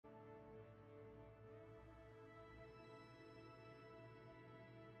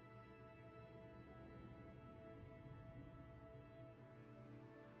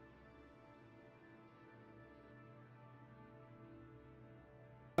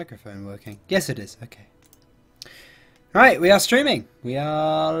Microphone working? Yes, it is. Okay. Right, we are streaming. We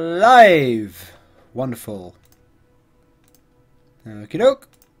are live. Wonderful. Okie doke.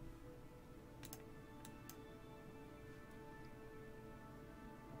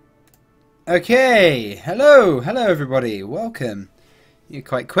 Okay. Hello. Hello, everybody. Welcome. You're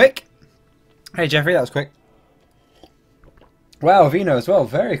quite quick. Hey, Jeffrey. That was quick. Wow, Vino as well.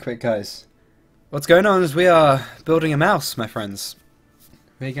 Very quick, guys. What's going on is we are building a mouse, my friends.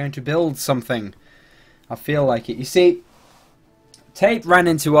 We're going to build something. I feel like it. You see, Tate ran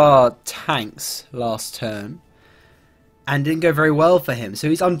into our tanks last turn and didn't go very well for him. So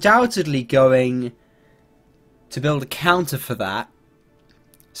he's undoubtedly going to build a counter for that.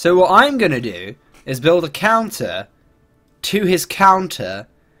 So what I'm going to do is build a counter to his counter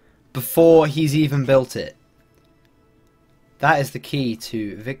before he's even built it. That is the key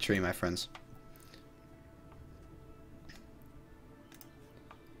to victory, my friends.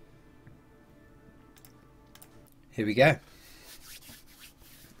 Here we go.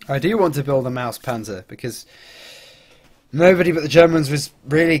 I do want to build a mouse panzer because nobody but the Germans was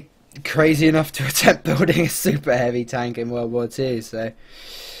really crazy enough to attempt building a super heavy tank in World War II, so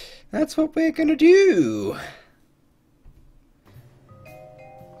that's what we're gonna do.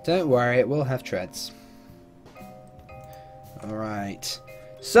 Don't worry, it will have treads. Alright.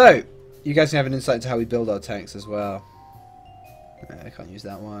 So, you guys can have an insight into how we build our tanks as well. I can't use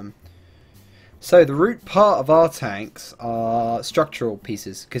that one. So, the root part of our tanks are structural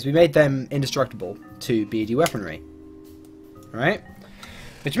pieces, because we made them indestructible to BD weaponry. Right?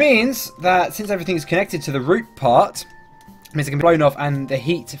 Which means that since everything is connected to the root part, it means it can be blown off and the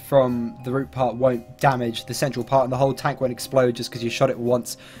heat from the root part won't damage the central part and the whole tank won't explode just because you shot it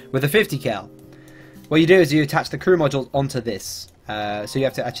once with a 50 cal. What you do is you attach the crew modules onto this. So you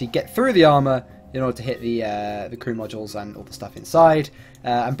have to actually get through the armor in order to hit the crew modules and all the stuff inside.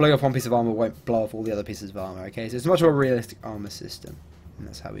 And blowing off one piece of armor won't blow off all the other pieces of armor. Okay, so it's a much more realistic armor system. And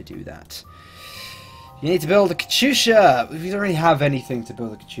that's how we do that. You need to build a Katyusha. We don't really have anything to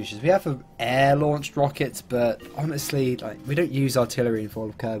build the Katyushas. We have air-launched rockets, but honestly, like, we don't use artillery in Fall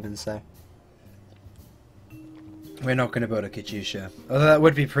of Kerbin, so we're not going to build a Katyusha. Although that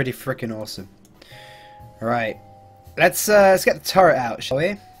would be pretty freaking awesome. Alright, let's get the turret out, shall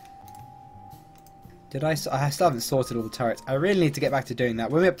we? I still haven't sorted all the turrets. I really need to get back to doing that.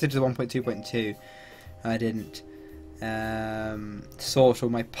 When we up to the 1.2.2, I didn't sort all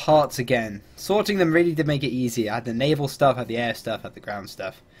my parts again. Sorting them really did make it easy. I had the naval stuff, I had the air stuff, I had the ground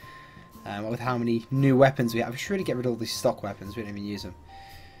stuff. With how many new weapons we have, we should really get rid of all these stock weapons. We don't even use them.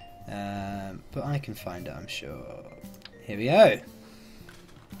 But I can find it, I'm sure. Here we go.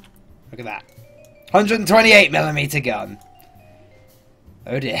 Look at that. 128mm gun.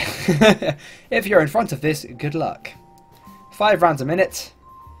 Oh dear. If you're in front of this, good luck. 5 rounds a minute.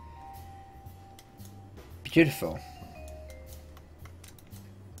 Beautiful.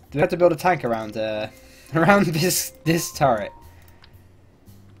 Do we have to build a tank around around this turret?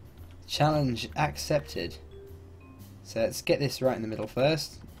 Challenge accepted. So let's get this right in the middle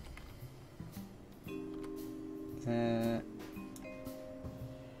first.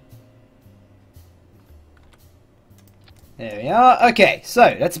 There we are. Okay,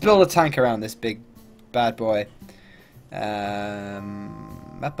 so let's build a tank around this big bad boy. Okay,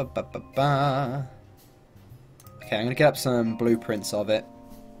 I'm going to get up some blueprints of it.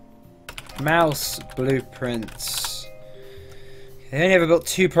 Mouse blueprints. They only ever built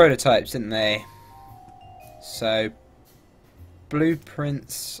 2 prototypes, didn't they? So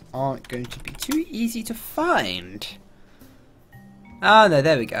blueprints aren't going to be too easy to find. Ah, no,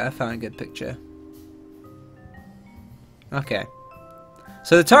 there we go. I found a good picture. Okay.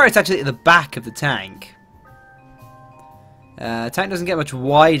 So the turret's actually at the back of the tank. The tank doesn't get much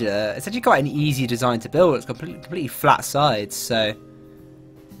wider. It's actually quite an easy design to build. It's got completely flat sides, so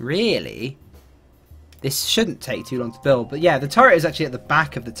really, this shouldn't take too long to build. But yeah, the turret is actually at the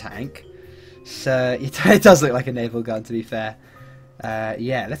back of the tank, so it does look like a naval gun, to be fair.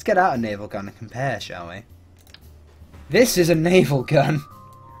 Yeah, let's get out a naval gun and compare, shall we? This is a naval gun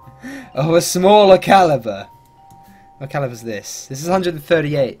of a smaller caliber. What caliber is this? This is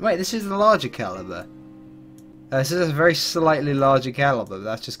 138. Wait, this is the larger caliber. This is a very slightly larger caliber, but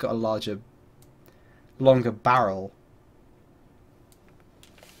that's just got a longer barrel.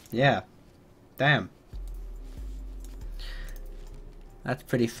 Yeah. Damn. That's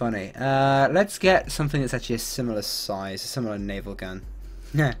pretty funny. Let's get something that's actually a similar size, a similar naval gun.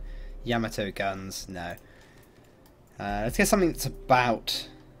 Yamato guns, no. Let's get something that's about...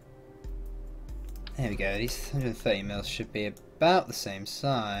 There we go, these 130mm should be about the same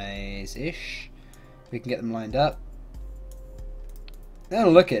size-ish. We can get them lined up. Doesn't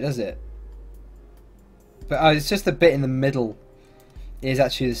look it, does it? But it's just the bit in the middle is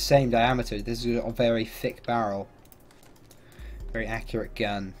actually the same diameter. This is a very thick barrel. Very accurate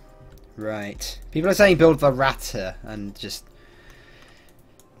gun. Right. People are saying build the Ratter and just...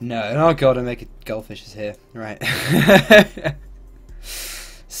 No. Oh god, I make goldfishes here. Right.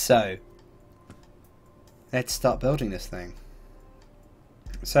 So, let's start building this thing.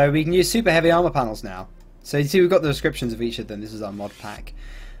 So we can use super heavy armor panels now. So you see we've got the descriptions of each of them. This is our mod pack.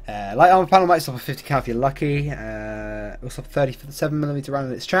 Light armor panel might stop at 50 cal if you're lucky. Will stop 37mm round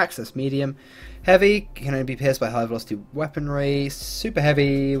in its tracks, that's medium. Heavy can only be pierced by high velocity weaponry. Super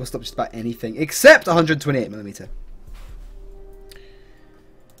heavy will stop just about anything except 128mm.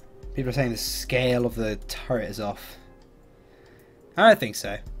 People are saying the scale of the turret is off. I don't think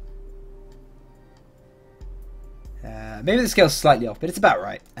so. Maybe the scale's slightly off, but it's about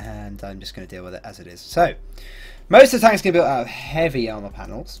right. And I'm just going to deal with it as it is. So, most of the tanks can be built out of heavy armor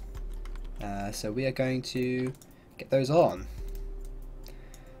panels. So we are going to get those on.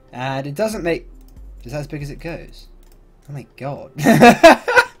 And it doesn't make... Is that as big as it goes? Oh my god.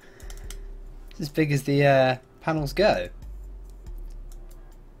 It's as big as the panels go.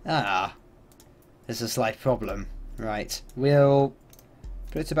 Ah. There's a slight problem. Right. We'll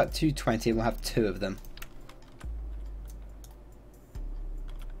put it to about 220 and we'll have 2 of them.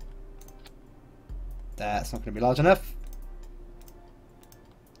 That's not going to be large enough.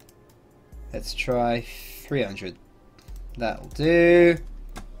 Let's try 300. That'll do.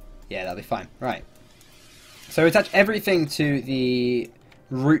 Yeah, that'll be fine. Right. So we attach everything to the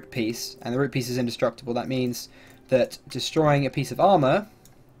root piece, and the root piece is indestructible. That means that destroying a piece of armor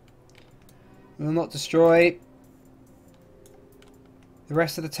will not destroy the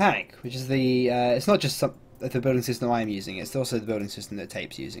rest of the tank, which is the... it's not just the building system I'm using, it's also the building system that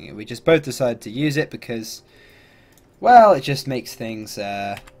Tape's using it. We just both decided to use it because, well, it just makes things,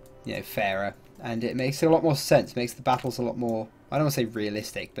 you know, fairer, and it makes it a lot more sense. It makes the battles a lot more, I don't want to say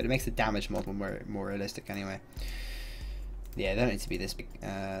realistic, but it makes the damage model more realistic anyway. Yeah, they don't need to be this big.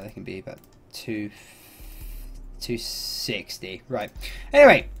 They can be about 260. Right.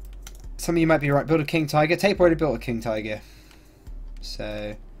 Anyway, some of you might be right. Build a King Tiger. Tape already built a King Tiger,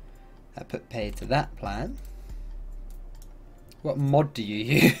 so I put paid to that plan. What mod do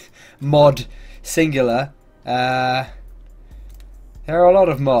you use? Mod singular. There are a lot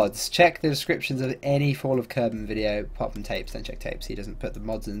of mods. Check the descriptions of any Fall of Kerbin video, apart from Tapes. Don't check Tapes. He doesn't put the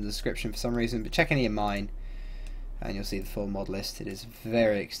mods in the description for some reason, but check any of mine and you'll see the full mod list. It is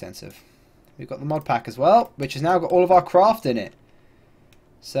very extensive. We've got the mod pack as well, which has now got all of our craft in it.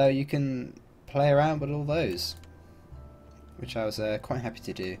 So you can play around with all those, which I was quite happy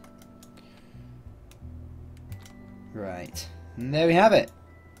to do. Right. And there we have it.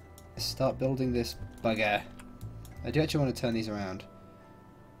 Let's start building this bugger. I do actually want to turn these around.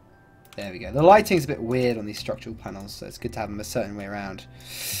 There we go. The lighting's a bit weird on these structural panels, so it's good to have them a certain way around.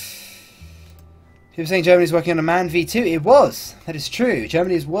 People saying Germany's working on a manned V2. It was. That is true.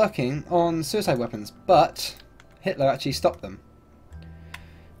 Germany is working on suicide weapons, but Hitler actually stopped them.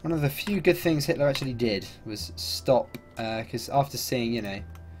 One of the few good things Hitler actually did was stop, because after seeing, you know,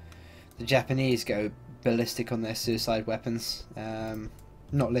 the Japanese go ballistic on their suicide weapons,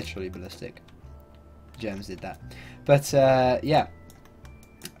 not literally ballistic, the Germans did that, but yeah,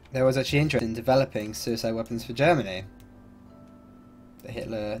 there was actually interest in developing suicide weapons for Germany, but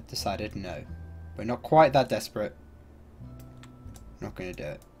Hitler decided no, we're not quite that desperate, we're not going to do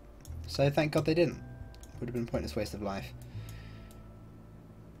it. So thank God they didn't. Would have been a pointless waste of life.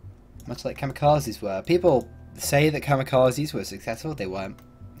 Much like kamikazes were. People say that kamikazes were successful. They weren't.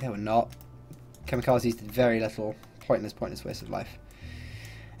 They were not. Kamikazes did very little. Pointless waste of life.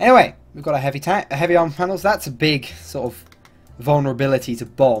 Anyway, we've got a heavy armor panels. That's a big sort of vulnerability to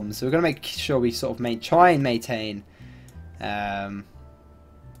bombs. So we're going to make sure we sort of try and maintain air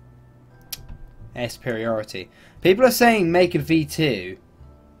superiority. People are saying make a V2.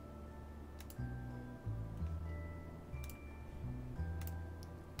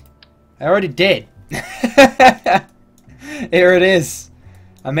 I already did. Here it is.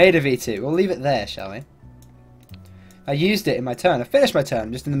 I made a V2. We'll leave it there, shall we? I used it in my turn. I finished my turn.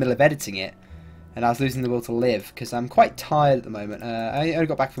 I'm just in the middle of editing it. And I was losing the will to live because I'm quite tired at the moment. I only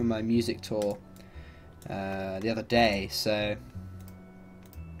got back from my music tour the other day. So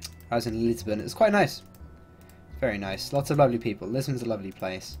I was in Lisbon. It was quite nice. Very nice. Lots of lovely people. Lisbon's a lovely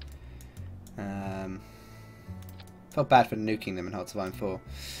place. Felt bad for nuking them in Hard to Survive 4.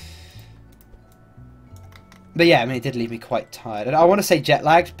 But yeah, I mean, it did leave me quite tired. I want to say jet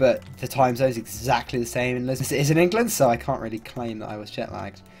lagged, but the time zone is exactly the same in Lisbon as it is in England, so I can't really claim that I was jet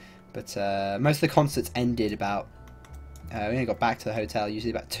lagged. But most of the concerts ended about We only got back to the hotel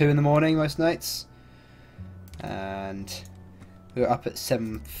usually about 2 in the morning most nights. And we were up at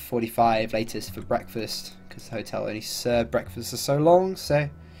 7:45 latest for breakfast because the hotel only served breakfast for so long. So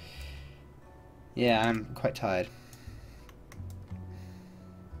yeah, I'm quite tired.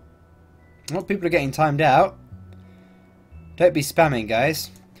 Well, people are getting timed out. Don't be spamming, guys.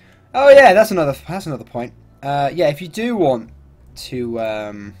 Oh yeah, that's another point. Yeah, if you do want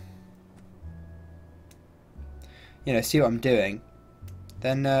to, you know, see what I'm doing,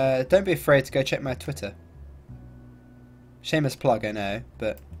 then don't be afraid to go check my Twitter. Shameless plug, I know,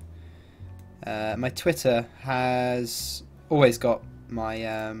 but my Twitter has always got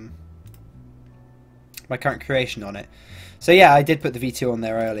my my current creation on it. So yeah, I did put the V2 on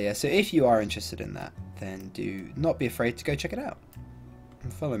there earlier. So if you are interested in that, then do not be afraid to go check it out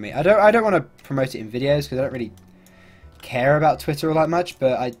and follow me. I don't want to promote it in videos because I don't really care about Twitter all that much.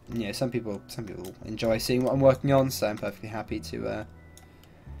 But you know, some people enjoy seeing what I'm working on, so I'm perfectly happy to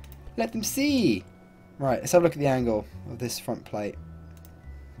let them see. Right, let's have a look at the angle of this front plate.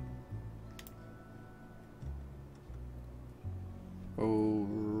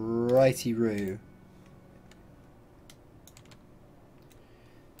 Alrighty-roo.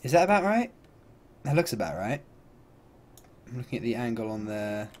 Is that about right? That looks about right. I'm looking at the angle on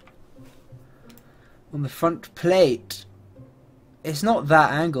the front plate. It's not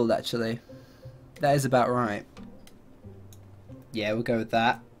that angled actually. That is about right. Yeah, we'll go with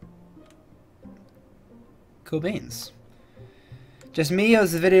that. Cool beans. Just me, or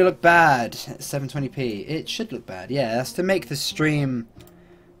does the video look bad at 720p? It should look bad. Yeah, that's to make the stream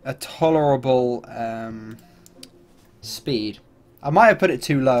a tolerable speed. I might have put it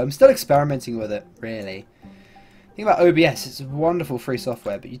too low. I'm still experimenting with it, really. The thing about OBS, it's wonderful free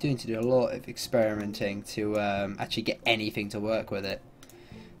software, but you do need to do a lot of experimenting to actually get anything to work with it.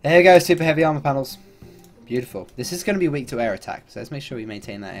 There you go, super heavy armor panels. Beautiful. This is going to be weak to air attack, so let's make sure we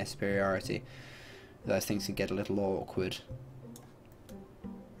maintain that air superiority. Those things can get a little awkward.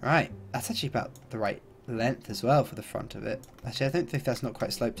 Right, that's actually about the right length as well for the front of it. Actually, I don't think that's not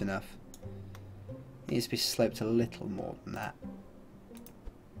quite sloped enough. It needs to be sloped a little more than that.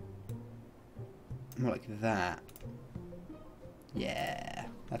 More like that. Yeah,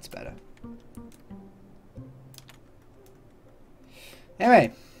 that's better. Anyway,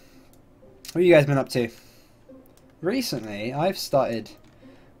 what have you guys been up to? Recently, I've started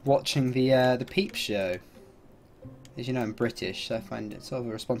watching the Peep Show. As you know, I'm British, so I find it sort of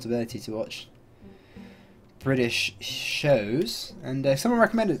a responsibility to watch British shows, and someone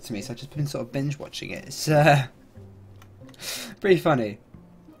recommended it to me, so I've just been sort of binge watching it. It's pretty funny.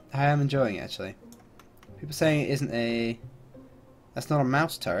 I am enjoying it actually. People saying it isn't a... That's not a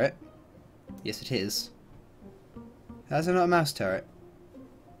mouse turret. Yes, it is. How's it not a mouse turret?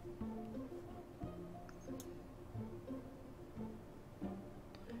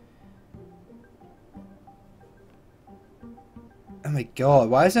 Oh my god,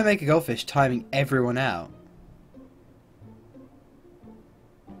 why does that make a goldfish timing everyone out?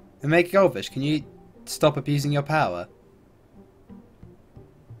 And make a goldfish, can you stop abusing your power?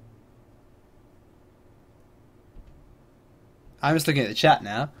 I'm just looking at the chat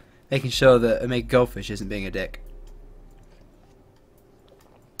now, making sure that Omega Goldfish isn't being a dick.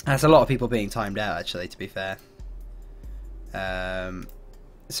 That's a lot of people being timed out, actually, to be fair.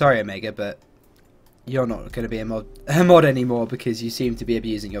 Sorry, Omega, but you're not going to be a mod anymore because you seem to be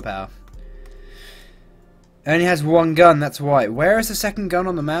abusing your power. It only has one gun, that's why. Where is the second gun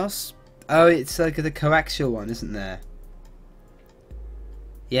on the mouse? Oh, it's like the coaxial one, isn't there?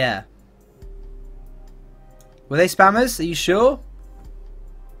 Yeah. Were they spammers? Are you sure?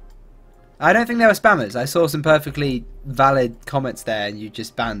 I don't think they were spammers. I saw some perfectly valid comments there and you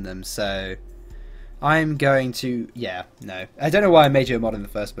just banned them, so... I'm going to... Yeah, no. I don't know why I made you a mod in the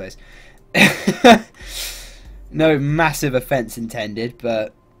first place. No massive offense intended,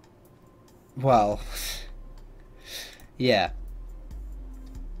 but... Well... Yeah.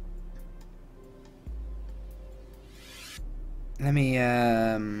 Let me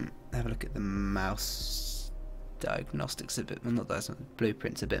have a look at the mouse diagnostics a bit. Well, not diagnostics,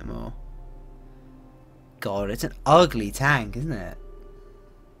 blueprints a bit more. God, it's an ugly tank, isn't it?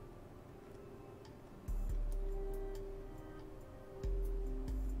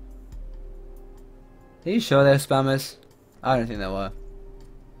 Are you sure they're spammers? I don't think they were.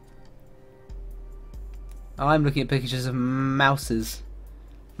 I'm looking at pictures of mouses.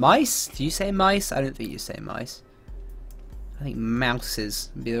 Mice? Do you say mice? I don't think you say mice. I think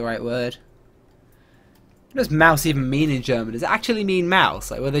mouses would be the right word. What does mouse even mean in German? Does it actually mean mouse?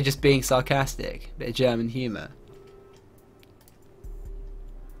 Like, were they just being sarcastic? Bit of German humour.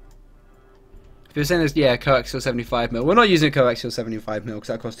 If you're saying there's, yeah, coaxial 75mm. We're not using a coaxial 75mm because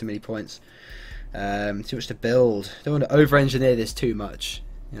that costs too many points. Too much to build. Don't want to over-engineer this too much.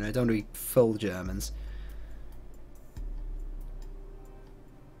 You know, don't want to be full Germans.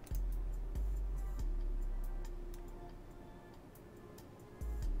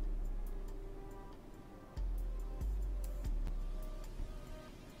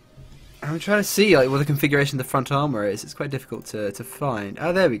 I'm trying to see like what the configuration of the front armor is. It's quite difficult to find.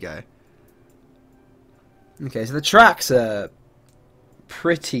 Oh, there we go. Okay, so the tracks are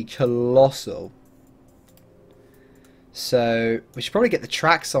pretty colossal. So we should probably get the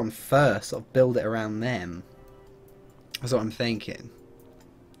tracks on first, sort of build it around them. That's what I'm thinking.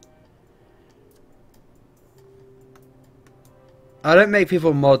 I don't make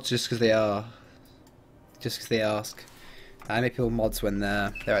people mods just because they are. Just because they ask. I make people mods when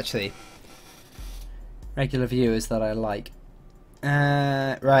they're actually regular viewers that I like.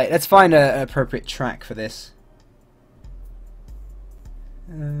 Right, let's find an appropriate track for this.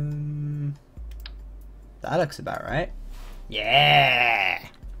 That looks about right. Yeah!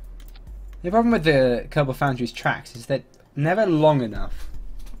 The problem with the Kerbal Foundry's tracks is they're never long enough.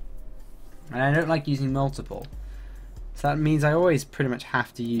 And I don't like using multiple. So that means I always pretty much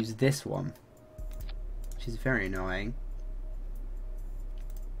have to use this one. Which is very annoying.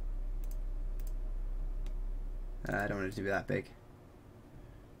 I don't want it to be that big.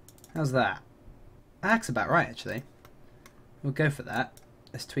 How's that? That's about right, actually. We'll go for that.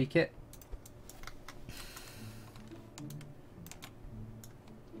 Let's tweak it.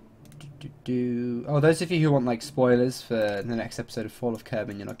 Oh, those of you who want like spoilers for the next episode of Fall of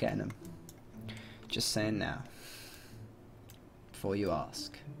Kerbin, you're not getting them. Just saying now. Before you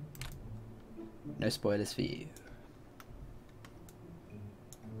ask. No spoilers for you.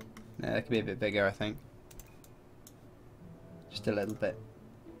 No, that could be a bit bigger, I think. Just a little bit.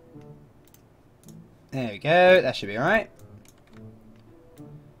 There we go, that should be alright.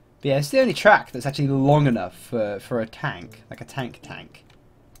 But yeah, it's the only track that's actually long enough for a tank, like a tank.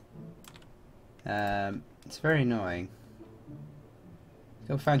 It's very annoying.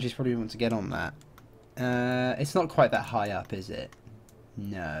 Kerbal Foundry's probably want to get on that. It's not quite that high up, is it?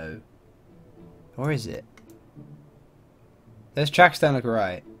 No. Or is it? Those tracks don't look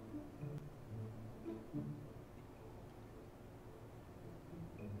right.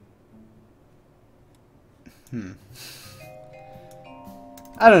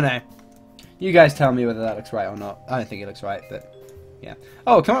 I don't know. You guys tell me whether that looks right or not. I don't think it looks right, but yeah.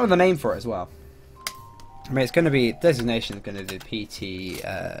 Oh, come up with a name for it as well. I mean, it's going to be designation is going to do PT.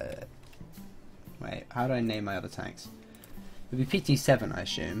 Wait, how do I name my other tanks? It would be PT7, I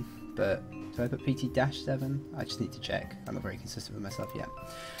assume. But do I put PT-7? I just need to check. I'm not very consistent with myself yet.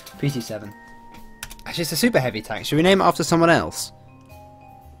 PT7. Actually, it's a super heavy tank. Should we name it after someone else?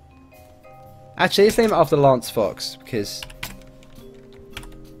 Actually, let's name it after Lance Fox, because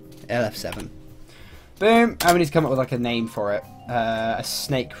LF7. Boom! And we need to come up with like a name for it. A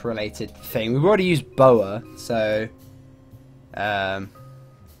snake-related thing. We've already used boa, so... tank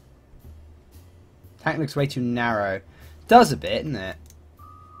looks way too narrow. Does a bit, isn't it?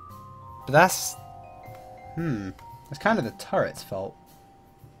 But that's... That's kind of the turret's fault.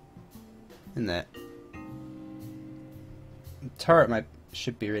 Isn't it? The turret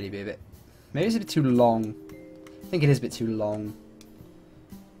should be really be a bit... Maybe it's a bit too long. I think it is a bit too long.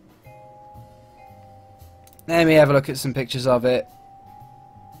 Let me have a look at some pictures of it.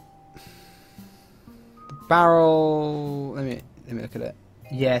 The barrel... Let me look at it.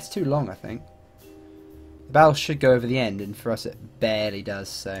 Yeah, it's too long, I think. The barrel should go over the end, and for us it barely does,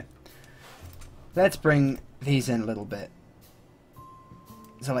 so... Let's bring these in a little bit.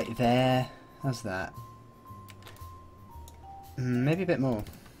 So like there... How's that? Maybe a bit more.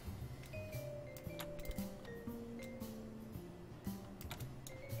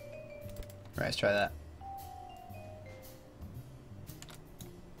 Right, let's try that.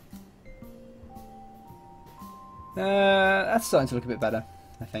 That's starting to look a bit better,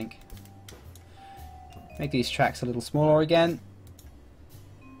 I think. Make these tracks a little smaller again.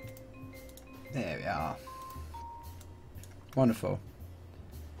 There we are. Wonderful.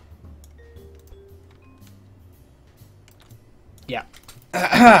 Yeah.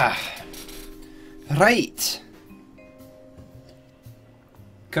 Right.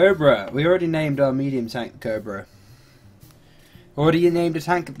 Cobra. We already named our medium tank Cobra. Already named a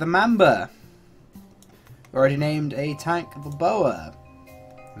tank the Mamba. Already named a tank the Boa.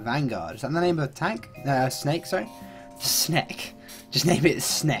 Vanguard. Is that the name of a tank? Snake, sorry? Snake. Just name it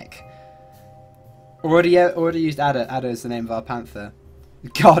Snake. Already used Adder. Adder is the name of our panther.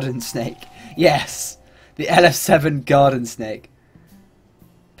 Garden Snake. Yes. The LF7 Garden Snake.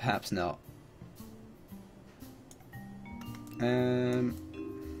 Perhaps not.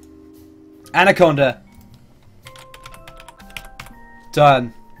 Anaconda.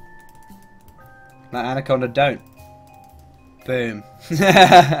 Done. That anaconda don't. Boom.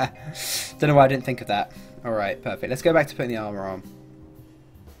 Don't know why I didn't think of that. Alright, perfect. Let's go back to putting the armor on.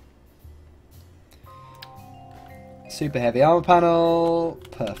 Super heavy armor panel.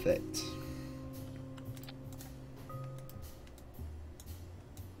 Perfect.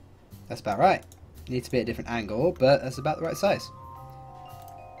 That's about right. Needs to be at a different angle, but that's about the right size.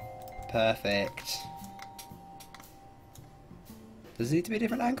 Perfect. Does it need to be a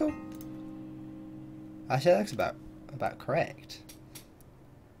different angle? Actually, that looks about correct.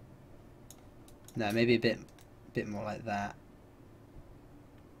 No, maybe a bit more like that.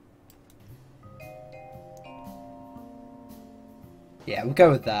 Yeah, we'll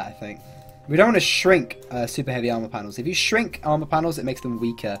go with that, I think. We don't want to shrink super heavy armor panels. If you shrink armor panels, it makes them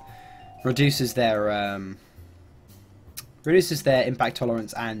weaker, reduces their impact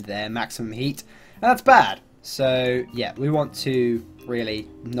tolerance and their maximum heat, and that's bad. So yeah, we want to really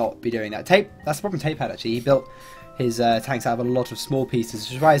not be doing that. That's the problem Tape had actually. He built his tanks out of a lot of small pieces,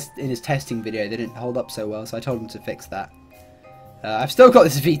 which is why in his testing video they didn't hold up so well, so I told him to fix that. I've still got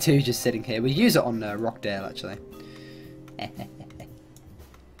this V2 just sitting here. We use it on Rockdale actually.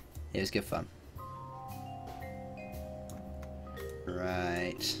 It was good fun.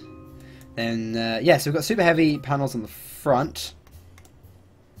 Right. Then, yeah, so we've got super heavy panels on the front.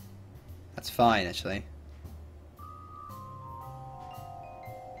 That's fine, actually.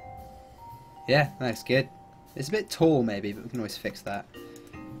 Yeah, that's good. It's a bit tall, maybe, but we can always fix that.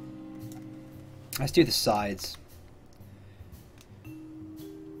 Let's do the sides.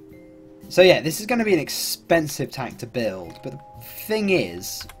 So yeah, this is going to be an expensive tank to build, but the thing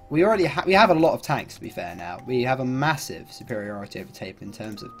is, we have a lot of tanks, to be fair now. We have a massive superiority over Tape in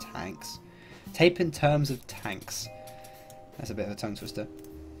terms of tanks. Tape in terms of tanks. That's a bit of a tongue twister.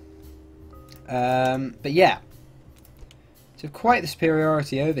 But yeah. So quite the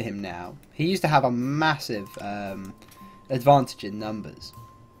superiority over him now. He used to have a massive advantage in numbers.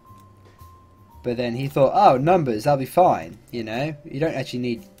 But then he thought, oh, numbers, that'll be fine. You know, you don't actually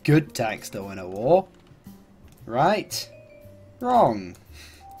need good tanks to win a war. Right? Wrong.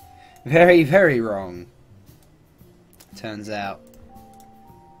 Very, very wrong. Turns out.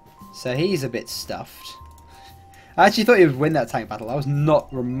 So he's a bit stuffed. I actually thought he would win that tank battle. I was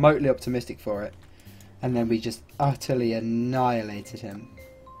not remotely optimistic for it. And then we just utterly annihilated him.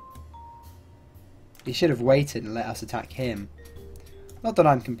 He should have waited and let us attack him. Not that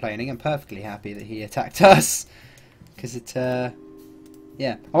I'm complaining, I'm perfectly happy that he attacked us. Because it, yeah.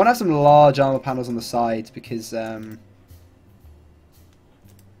 I want to have some large armor panels on the sides because, the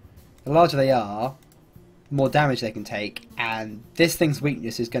larger they are, the more damage they can take. And this thing's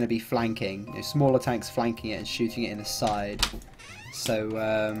weakness is going to be flanking. You know, smaller tanks flanking it and shooting it in the side. So,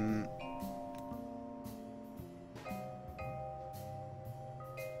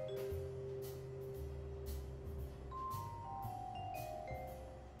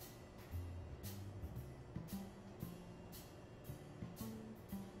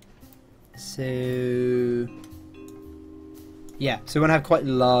 yeah, so we want to have quite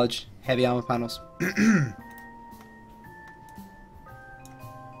large, heavy armor panels. I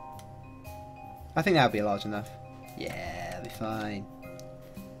think that would be large enough. Yeah, that'll be fine.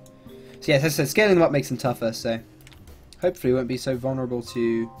 So yeah, as I said, scaling them up makes them tougher, so hopefully we won't be so vulnerable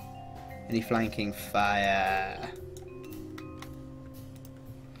to any flanking fire.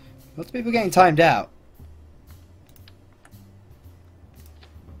 Lots of people getting timed out.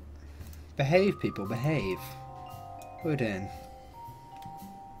 Behave, people, behave. Put in.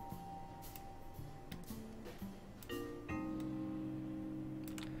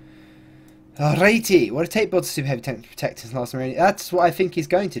 Alrighty, what a Tape build super heavy tank to protect his last marine. That's what I think he's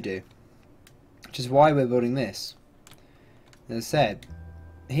going to do. Which is why we're building this. As I said,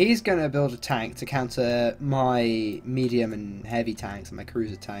 he's going to build a tank to counter my medium and heavy tanks and my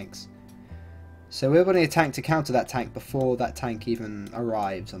cruiser tanks. So we're building a tank to counter that tank before that tank even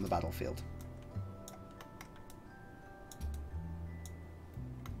arrives on the battlefield.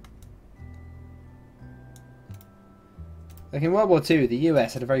 Like in World War II, the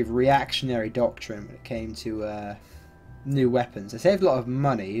US had a very reactionary doctrine when it came to new weapons. They saved a lot of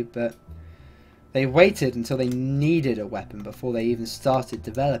money, but they waited until they needed a weapon before they even started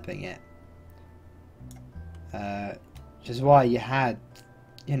developing it. Which is why you had,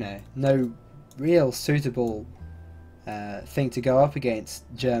 you know, no real suitable thing to go up against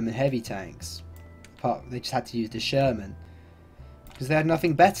German heavy tanks. They just had to use the Sherman. Because they had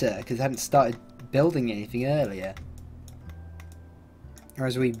nothing better, because they hadn't started building anything earlier.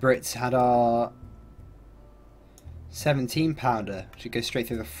 Whereas we Brits had our 17 pounder. Should go straight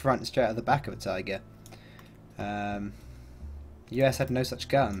through the front, straight out of the back of a Tiger. US had no such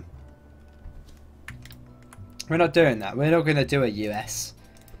gun. We're not doing that. We're not going to do a US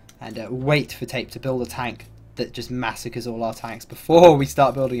and wait for Tape to build a tank that just massacres all our tanks before we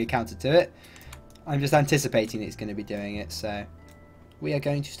start building a counter to it. I'm just anticipating it's going to be doing it, so we are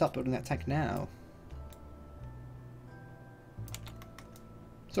going to start building that tank now.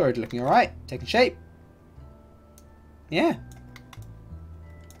 It's already looking alright, taking shape. Yeah.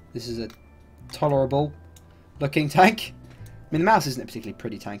 This is a tolerable looking tank. I mean, the mouse isn't a particularly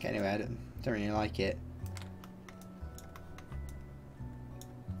pretty tank anyway, I don't really like it.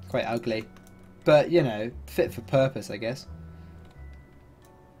 Quite ugly. But, you know, fit for purpose, I guess.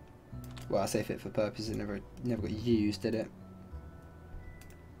 Well, I say fit for purpose, it never got used, did it?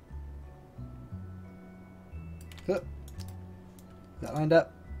 Oh. Is that lined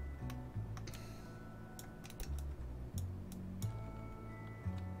up?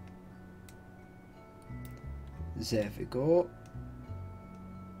 There we go.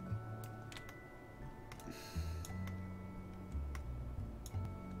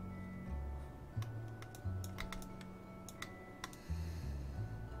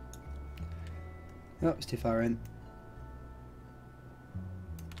 Oh, it's too far in.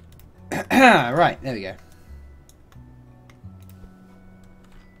 Right, there we go.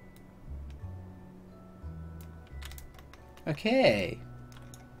 Okay.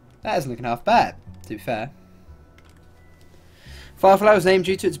 That isn't looking half bad, to be fair. Firefly was named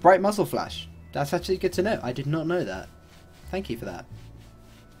due to its bright muzzle flash. That's actually good to know. I did not know that. Thank you for that.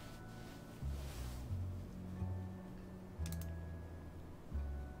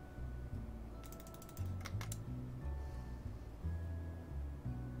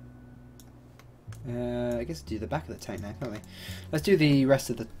 I guess do the back of the tank now, can't we? Let's do the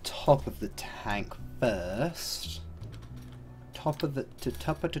rest of the top of the tank first. Top of the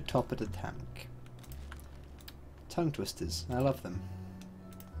top of the tank. Tongue twisters, I love them.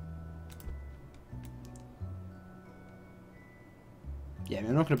 Yeah, I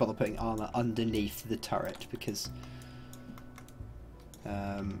mean, I'm not going to bother putting armour underneath the turret because,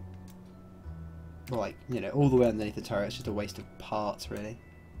 well, like, you know, all the way underneath the turret is just a waste of parts, really.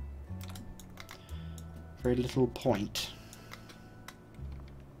 Very little point.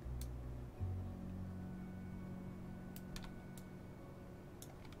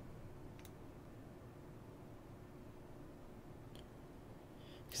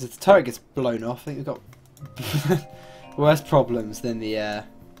 Because if the turret gets blown off, I think we've got worse problems than the oh,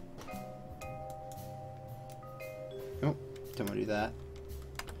 don't want to do that.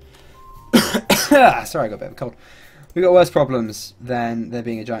 Sorry, I got a bit of a cold. We've got worse problems than there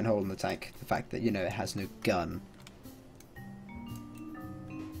being a giant hole in the tank. The fact that, you know, it has no gun.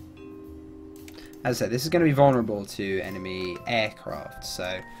 As I said, this is going to be vulnerable to enemy aircraft,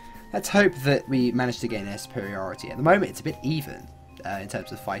 so let's hope that we manage to gain air superiority. At the moment, it's a bit even in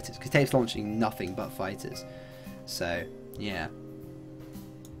terms of fighters, because Tape's launching nothing but fighters. So, yeah.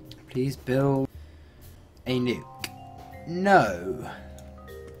 Please build a nuke. No.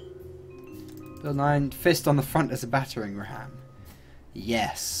 Build 9, fist on the front as a battering ram.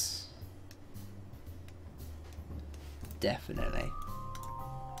 Yes. Definitely.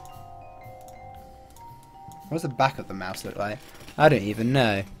 What does the back of the mouse look like? I don't even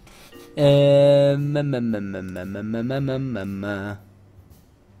know.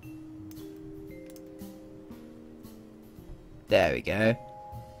 There we go.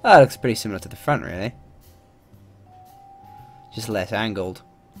 Oh, that looks pretty similar to the front, really. Just less angled.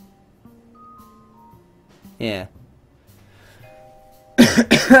 Yeah.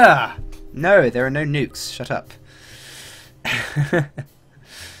 No, there are no nukes. Shut up.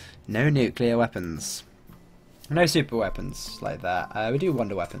 No nuclear weapons. No super weapons like that. We do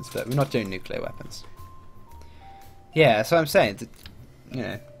wonder weapons, but we're not doing nuclear weapons. Yeah, so I'm saying that, you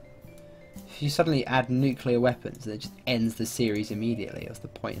know, if you suddenly add nuclear weapons, it just ends the series immediately. What's the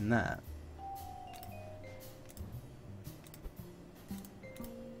point in that?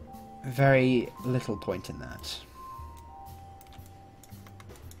 Very little point in that.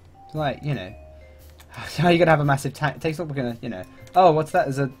 Like, you know, how are you going to have a massive tank? It takes not going to, you know, oh, what's that?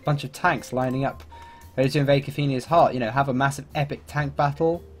 There's a bunch of tanks lining up ready to invade Cathenia's heart. You know, have a massive epic tank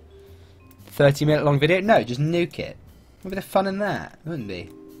battle. 30-minute long video? No, just nuke it. What would be the fun in that? It wouldn't be.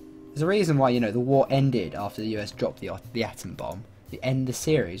 There's a reason why, you know, the war ended after the US dropped the atom bomb. It ended the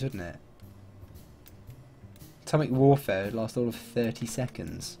series, wouldn't it? Atomic warfare would last all of 30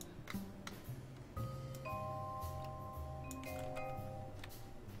 seconds.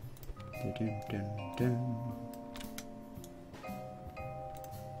 Dun, dun, dun.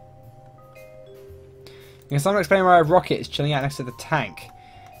 Can someone explain why a rocket is chilling out next to the tank?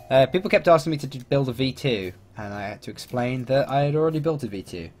 People kept asking me to build a V2, and I had to explain that I had already built a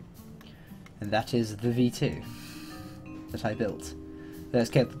V2. And that is the V2 that I built. That's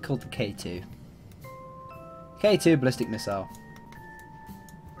called the K2. K2 ballistic missile.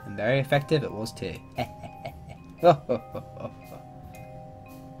 And very effective it was too.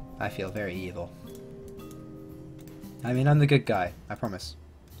 I feel very evil. I mean, I'm the good guy, I promise.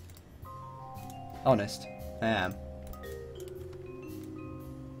 Honest, I am.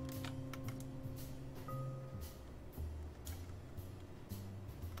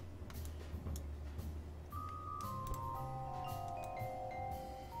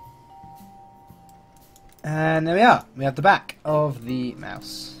 And there we are. We have the back of the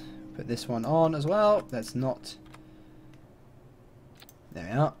mouse. Put this one on as well. That's not... There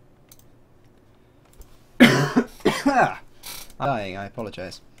we are. I'm dying, I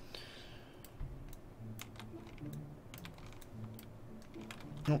apologise.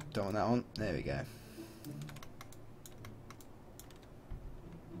 Oh, don't want that one. There we go.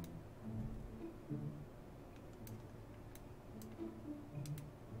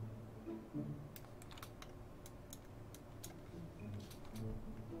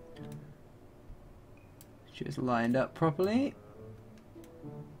 Just lined up properly.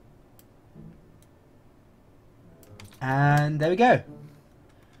 And there we go.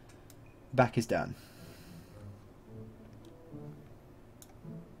 Back is done.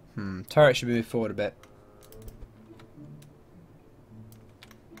 Turret should move forward a bit.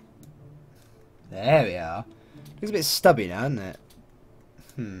 There we are. Looks a bit stubby now, doesn't it?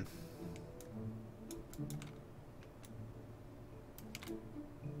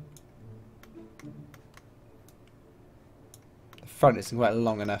 The front isn't quite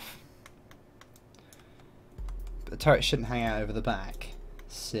long enough. But the turret shouldn't hang out over the back.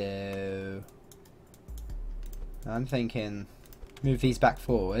 So I'm thinking move these back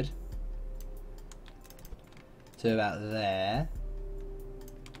forward to about there.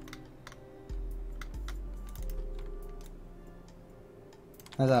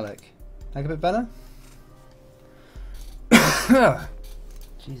 How's that look? Like a bit better?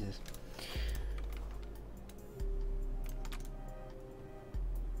 Jesus.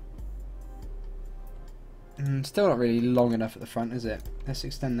 Still not really long enough at the front, is it? Let's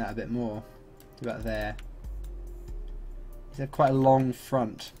extend that a bit more. To about there. It's have quite a long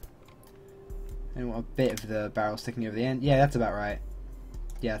front. And want a bit of the barrel sticking over the end. Yeah, that's about right.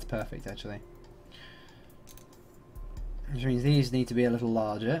 Yeah, that's perfect actually. Which means these need to be a little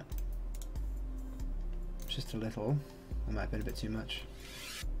larger. Just a little. That might have been a bit too much.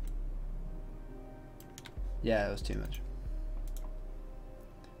 Yeah, that was too much.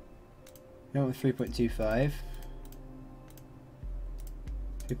 No, with 3.25.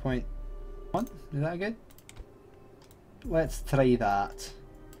 3.1? Is that good? Let's try that.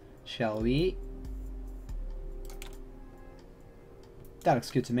 Shall we? That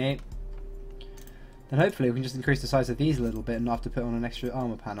looks good to me. Then hopefully we can just increase the size of these a little bit and not have to put on an extra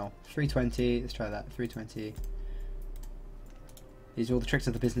armor panel. 320, let's try that. 320. These are all the tricks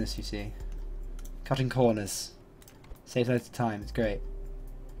of the business, you see. Cutting corners. Saves loads of time, it's great.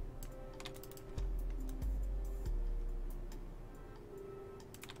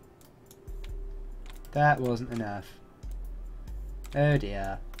 That wasn't enough. Oh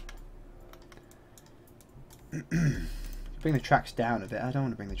dear. Bring the tracks down a bit. I don't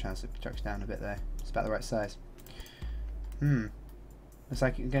want to bring the tracks down a bit though. It's about the right size. Looks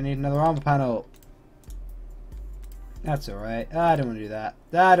like you're going to need another armor panel. That's alright. I don't want to do that.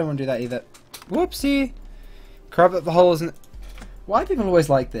 I don't want to do that either. Whoopsie! Crab up the holes and... Why do people always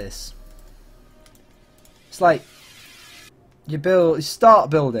like this? It's like... You start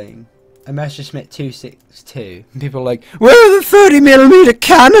building a Messerschmitt 262 and people are like, where are the 30mm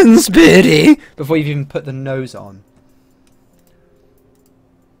cannons, Birdie? Before you've even put the nose on.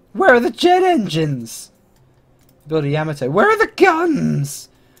 Where are the jet engines? Build a Yamato. Where are the guns?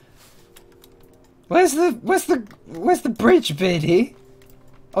 Where's the bridge, Birdie?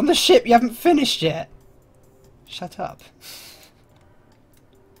 On the ship you haven't finished yet. Shut up.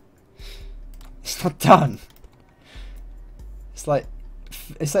 It's not done. It's like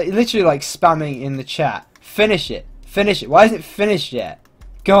literally like spamming in the chat. Finish it. Finish it. Why isn't it finished yet?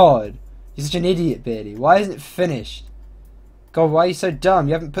 God. You're such an idiot, Beardy. Why isn't it finished? God, why are you so dumb?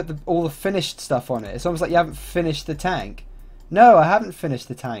 You haven't put all the finished stuff on it. It's almost like you haven't finished the tank. No, I haven't finished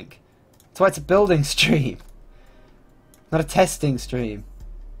the tank. That's why it's a building stream. Not a testing stream.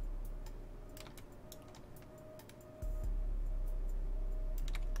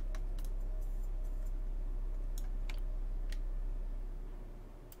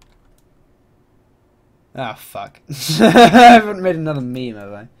 Ah, fuck. I haven't made another meme,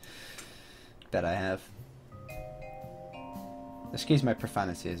 have I? Bet I have. Excuse my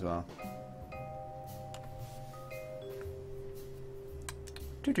profanity as well.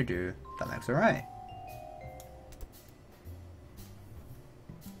 Doo-doo-doo. That looks alright.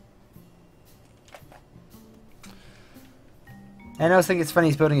 And I also think it's funny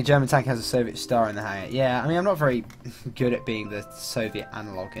he's building a German tank that has a Soviet star in the hangar. Yeah, I mean, I'm not very good at being the Soviet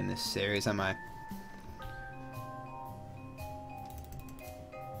analog in this series, am I?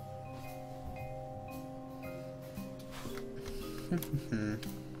 There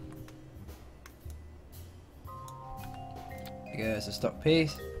you go, there's a stock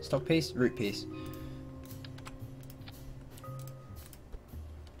piece, root piece.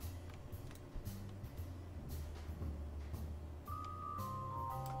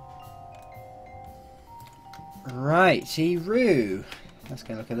 Right, Roo. That's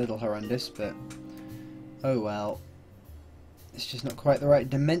going to look a little horrendous, but oh well. It's just not quite the right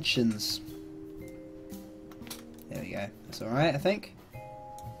dimensions. There we go. That's alright, I think.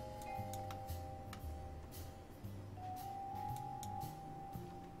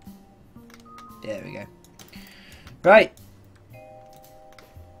 There we go. Right.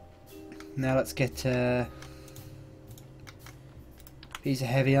 Now let's get a piece of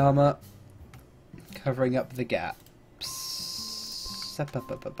heavy armor covering up the gaps.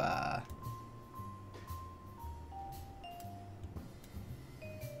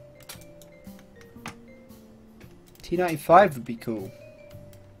 T95 would be cool.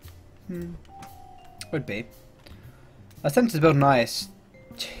 Would be. I was tempted to build an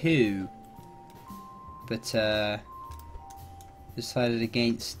IS-2, but decided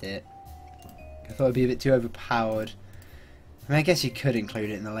against it. I thought it'd be a bit too overpowered. I mean, I guess you could include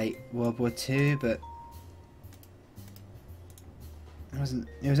it in the late World War II, but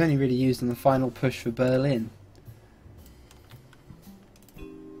it was only really used on the final push for Berlin.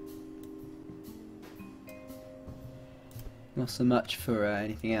 Not so much for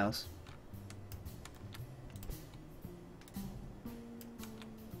anything else.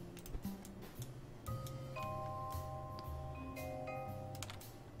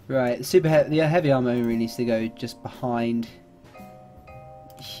 Right, the heavy armor really needs to go just behind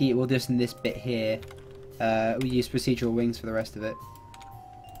here. Well, just in this bit here. We use procedural wings for the rest of it,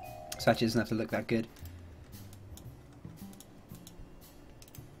 so actually it doesn't have to look that good.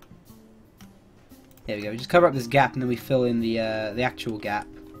 There we go. We just cover up this gap, and then we fill in the actual gap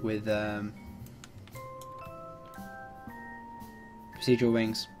with procedural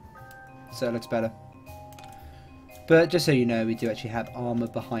wings, so it looks better. But just so you know, we do actually have armour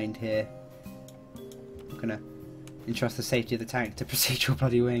behind here. I'm gonna entrust the safety of the tank to procedural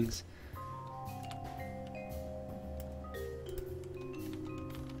bloody wings.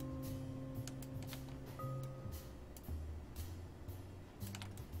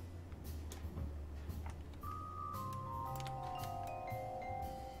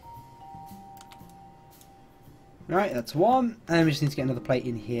 Right, that's one, and we just need to get another plate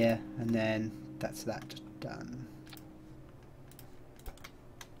in here, and then that's that done.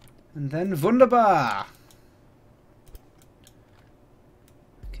 And then wunderbar!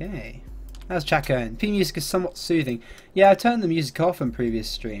 Okay. How's chat going? P music is somewhat soothing. Yeah, I turned the music off in previous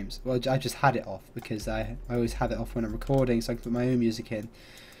streams. Well, I just had it off because I always have it off when I'm recording, so I can put my own music in.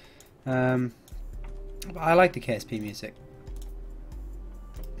 But I like the KSP music.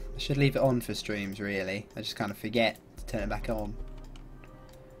 I should leave it on for streams, really. I just kind of forget to turn it back on.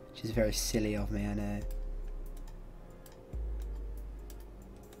 Which is very silly of me, I know.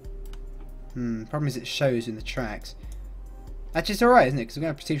 Problem is it shows in the tracks. Actually, it's alright, isn't it? Because we're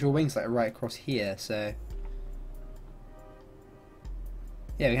going to have procedural wings like right across here, so...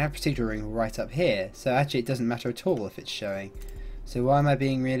 Yeah, we have procedural ring right up here, so actually it doesn't matter at all if it's showing. So why am I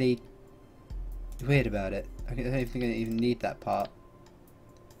being really weird about it? I don't even think I even need that part.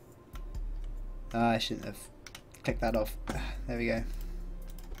 I shouldn't have clicked that off. There we go.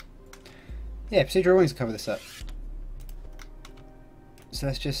 Yeah, procedural wings cover this up. So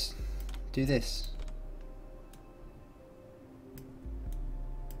let's just do this.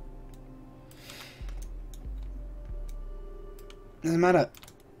 Doesn't matter.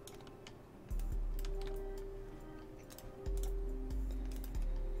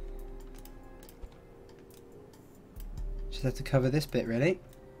 Just have to cover this bit, really.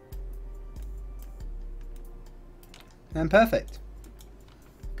 And perfect.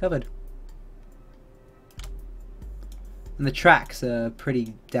 Covered. And the tracks are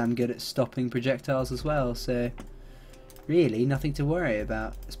pretty damn good at stopping projectiles as well, so really nothing to worry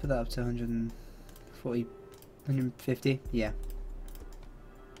about. Let's put that up to 140, 150, yeah.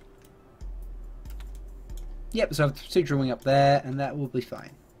 Yep, so I have the procedural wing up there, and that will be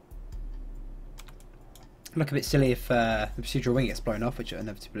fine. Look a bit silly if the procedural wing gets blown off, which it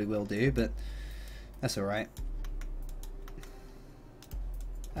inevitably will do, but that's alright.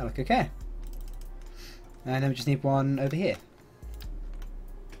 That'll look okay. And then we just need one over here.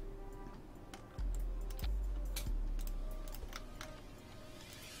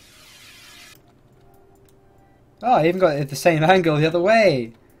 Oh, I even got it at the same angle the other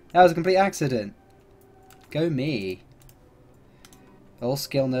way! That was a complete accident. Go me. All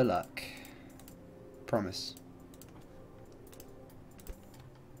skill, no luck. Promise.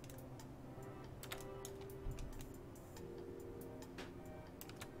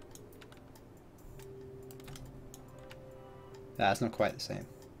 That's not quite the same.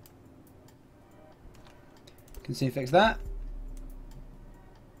 Can see fix that.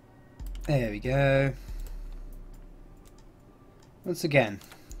 There we go. Once again,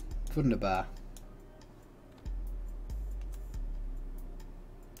 wunderbar.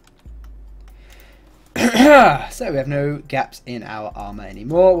 So we have no gaps in our armour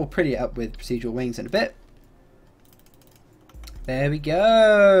anymore. We'll pretty it up with procedural wings in a bit. There we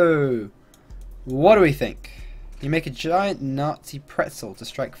go. What do we think? You make a giant Nazi pretzel to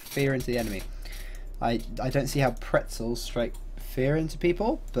strike fear into the enemy. I don't see how pretzels strike fear into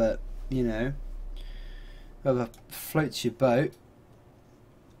people, but you know, whoever floats your boat.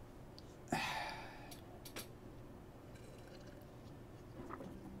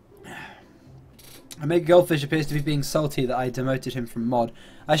 A Mega Goldfish appears to be being salty that I demoted him from mod.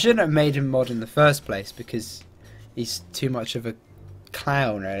 I shouldn't have made him mod in the first place because he's too much of a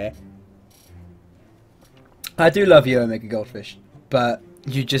clown, really. I do love you, Omega Goldfish, but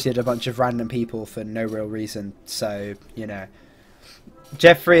you just hit a bunch of random people for no real reason, so, you know.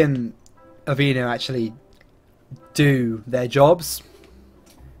 Jeffrey and Avino actually do their jobs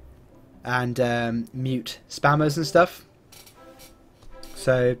and mute spammers and stuff.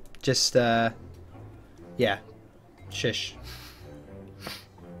 So, just, yeah, shush.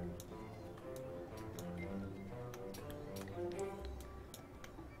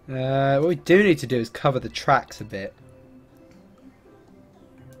 What we do need to do is cover the tracks a bit,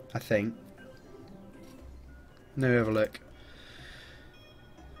 I think. Let me have a look.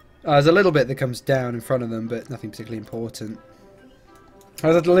 Oh, there's a little bit that comes down in front of them, but nothing particularly important.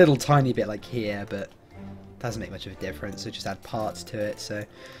 There's a little tiny bit like here, but it doesn't make much of a difference. So just add parts to it, so I'm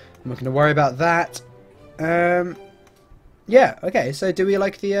not going to worry about that. Yeah, okay. So do we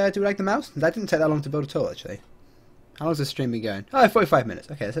like the mouse? That didn't take that long to build at all, actually. How long's the stream been going? Oh, 45 minutes.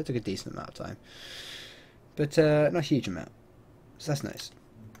 Okay, so that took a decent amount of time. But not a huge amount. So that's nice.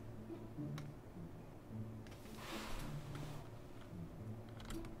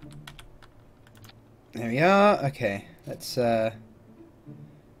 There we are. Okay, let's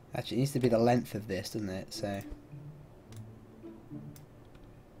actually it needs to be the length of this, doesn't it? So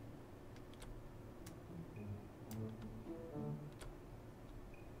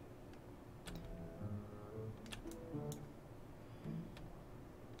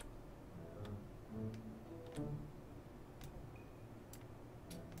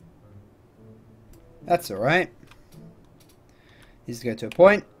that's alright. Needs to go to a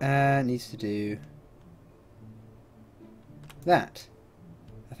point and needs to do that,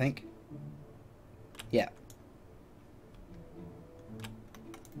 I think. Yeah.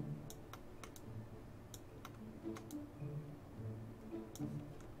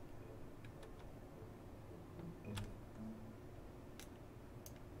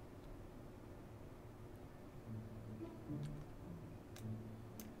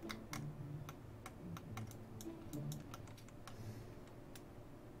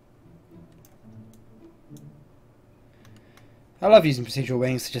 I love using procedural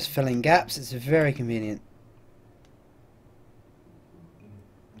wings to just fill in gaps. It's very convenient.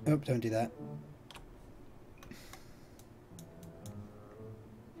 Oh, don't do that.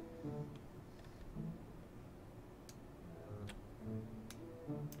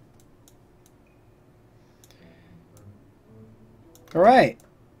 All right.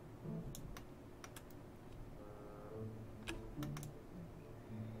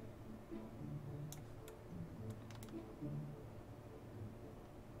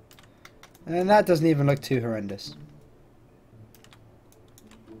 And that doesn't even look too horrendous.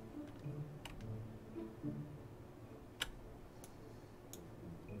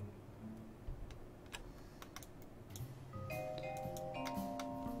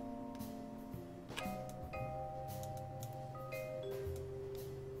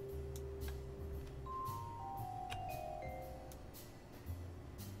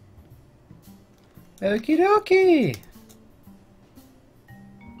 Okie dokie!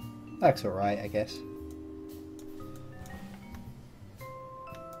 That's alright, I guess.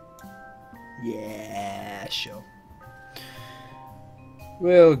 Yeah, sure.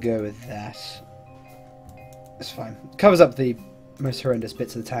 We'll go with that. It's fine. Covers up the most horrendous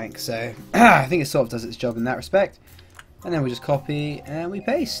bits of the tank, so I think it sort of does its job in that respect. And then we just copy and we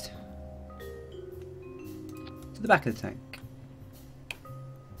paste to the back of the tank.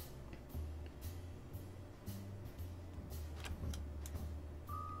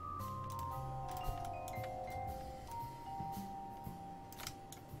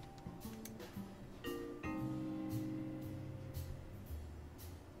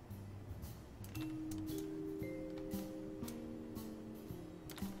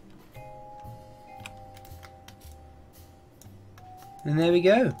 And there we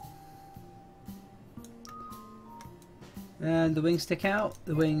go. And the wings stick out.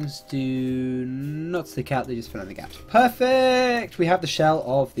 The wings do not stick out, they just fill in the gaps. Perfect! We have the shell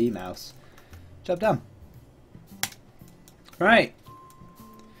of the mouse. Job done. Right.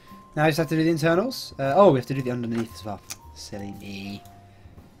 Now I just have to do the internals. Oh, we have to do the underneath as well. Silly me.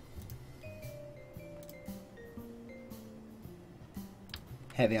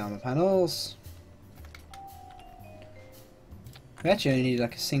 Heavy armor panels. We actually only need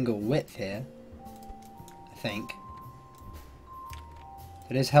like a single width here, I think.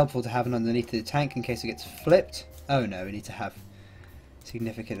 It is helpful to have an underneath the tank in case it gets flipped. Oh no, we need to have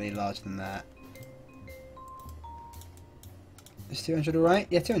significantly larger than that. Is 200 alright?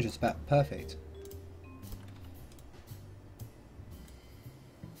 Yeah, 200 is about perfect.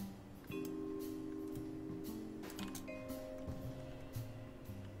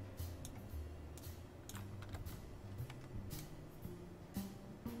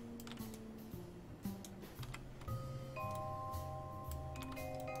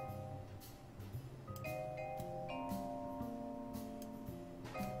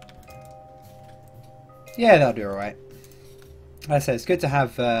 Yeah, that'll do alright. Like I said, it's good to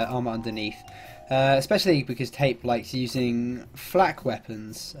have armor underneath, especially because Tape likes using flak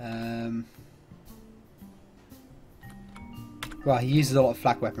weapons. Well, he uses a lot of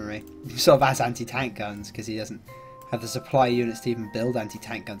flak weaponry, sort of as anti-tank guns, because he doesn't have the supply units to even build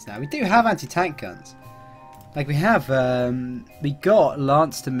anti-tank guns now. We do have anti-tank guns. Like we have, we got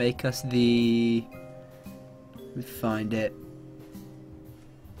Lance to make us the... Let me find it.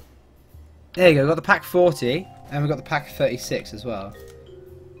 There you go, we've got the Pack 40, and we've got the Pack 36 as well.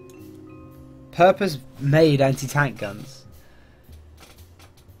 Purpose-made anti-tank guns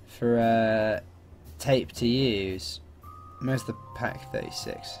for Tape to use. Where's the Pack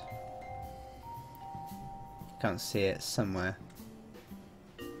 36? Can't see it, somewhere.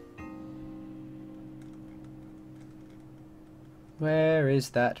 Where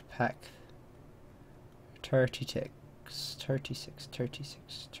is that Pack 36?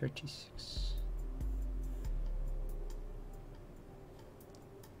 36.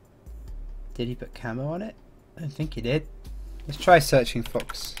 Did he put camo on it? I don't think he did. Let's try searching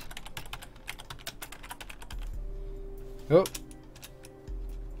Fox. Oh.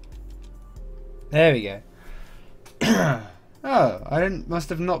 There we go. Oh, must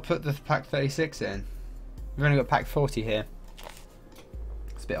have not put the Pack 36 in. We've only got Pack 40 here.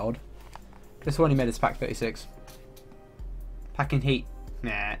 It's a bit odd. This one he made is Pack 36. Packing heat.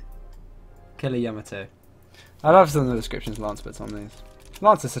 Nah. Killer Yamato. I love some of the descriptions Lance puts on these.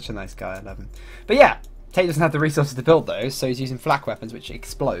 Lance is such a nice guy, I love him. But yeah, Tate doesn't have the resources to build those, so he's using flak weapons which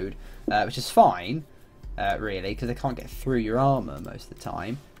explode, which is fine, really, because they can't get through your armour most of the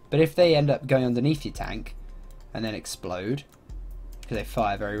time. But if they end up going underneath your tank and then explode, because they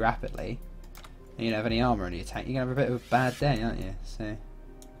fire very rapidly, and you don't have any armour on your tank, you're going to have a bit of a bad day, aren't you? So...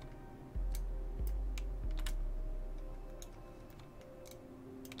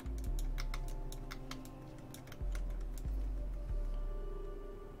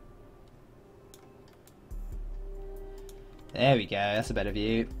 There we go, that's a better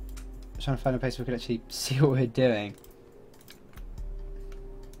view. I'm trying to find a place where we can actually see what we're doing.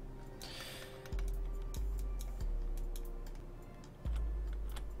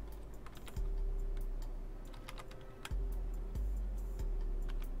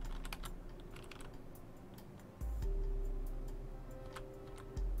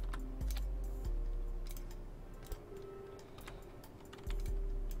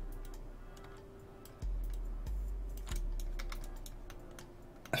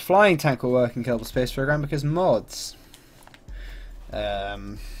 A flying tank will work in Kerbal Space Program because mods.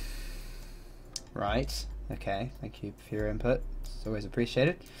 Right. Okay. Thank you for your input. It's always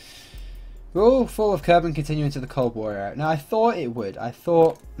appreciated. Rule full of Kerbin continue into the Cold War era. Now I thought it would. I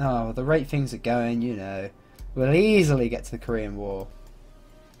thought, no, the rate things are going, you know, we'll easily get to the Korean War.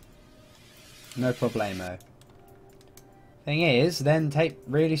 No problemo. Thing is, then Tape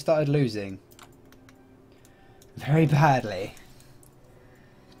really started losing. very badly.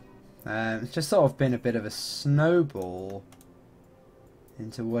 It's just sort of been a bit of a snowball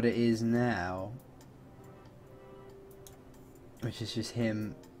into what it is now, which is just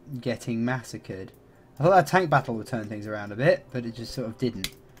him getting massacred. I thought that tank battle would turn things around a bit, but it just sort of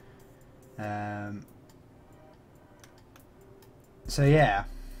didn't. So yeah,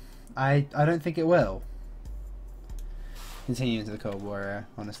 I don't think it will continue into the Cold War era,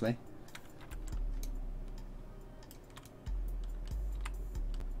 honestly.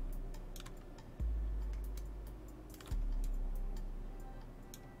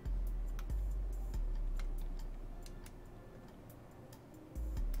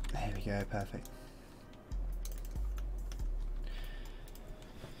 There we go, perfect.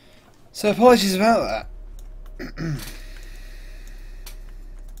 So apologies about that.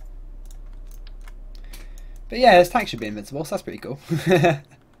 But yeah, this tank should be invincible, so that's pretty cool.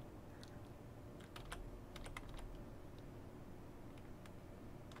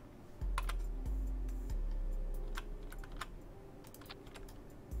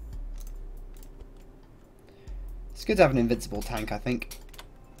 It's good to have an invincible tank, I think.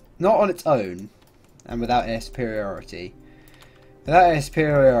 Not on its own, and without air superiority. Without air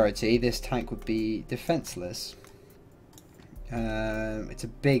superiority, this tank would be defenseless. It's a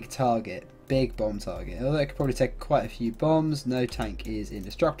big target, big bomb target. Although it could probably take quite a few bombs, no tank is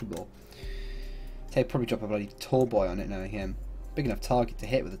indestructible. They'd probably drop a bloody tall boy on it, knowing him. Big enough target to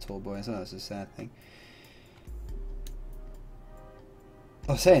hit with a tall boy as well, that's a sad thing.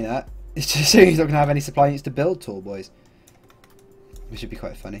 I was saying that, it's just saying he's not going to have any supply units to build tall boys. Which would be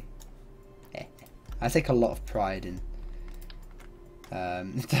quite funny. I take a lot of pride in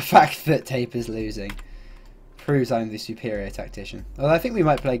the fact that Tape is losing. Proves I'm the superior tactician. Although I think we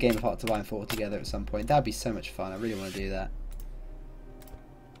might play a game of Hearts of Iron 4 together at some point. That'd be so much fun. I really want to do that.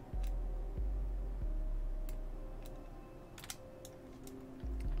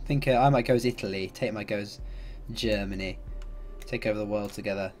 I think I might go as Italy. Tape might go as Germany. Take over the world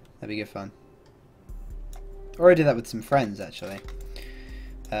together. That'd be good fun. Already did that with some friends actually.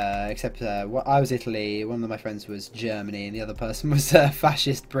 Except I was Italy, one of my friends was Germany, and the other person was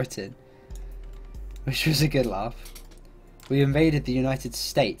fascist Britain. Which was a good laugh. We invaded the United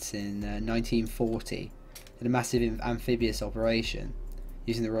States in 1940 in a massive amphibious operation,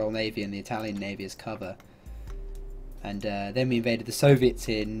 using the Royal Navy and the Italian Navy as cover. And then we invaded the Soviets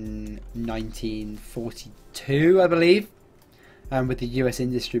in 1942, I believe. And with the US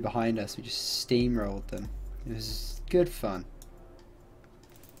industry behind us, we just steamrolled them. It was good fun.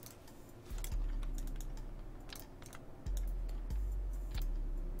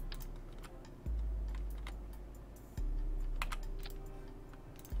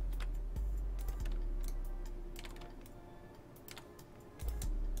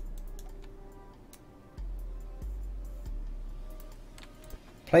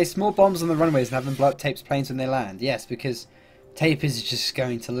 Place more bombs on the runways and have them blow up Tape's planes when they land. Yes, because Tape is just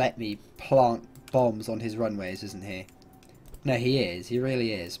going to let me plant bombs on his runways, isn't he? No, he is. He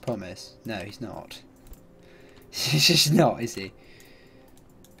really is. Promise. No, he's not. He's just not, is he?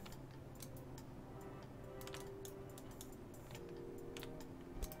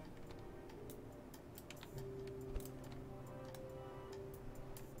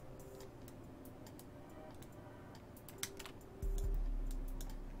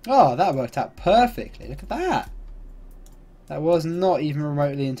 Oh, that worked out perfectly. Look at that. That was not even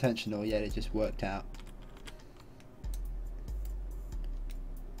remotely intentional, yet it just worked out.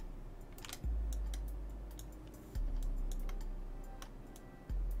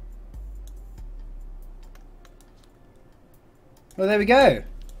 Well, there we go.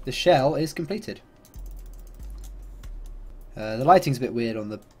 The shell is completed. The lighting's a bit weird on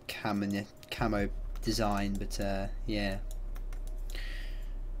the camo design, but yeah.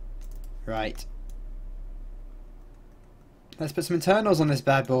 Right. Let's put some internals on this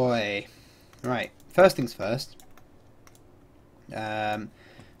bad boy. Right. First things first.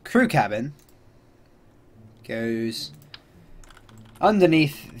 Crew cabin goes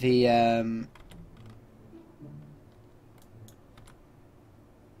underneath the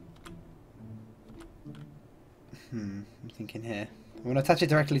I'm thinking here. I want to attach it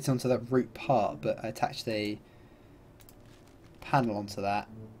directly onto that root part, but I attached a panel onto that.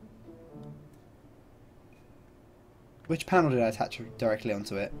 Which panel did I attach directly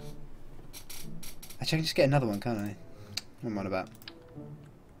onto it? Actually, I can just get another one, can't I? What am I on about?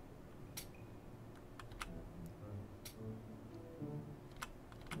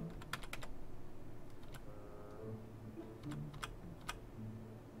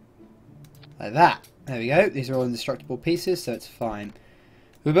 Like that. There we go. These are all indestructible pieces, so it's fine.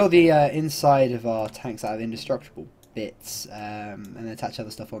 We build the inside of our tanks out of indestructible bits, and then attach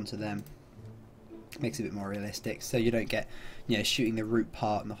other stuff onto them. Makes it a bit more realistic, so you don't get, you know, shooting the root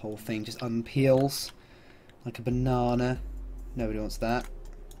part and the whole thing just unpeels like a banana. Nobody wants that.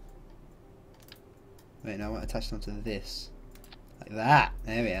 Wait, no, I want to attach it onto this, like that.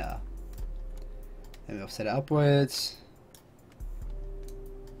 There we are. Then we offset it upwards.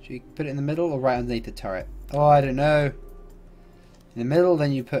 Should you put it in the middle or right underneath the turret? Oh, I don't know. In the middle,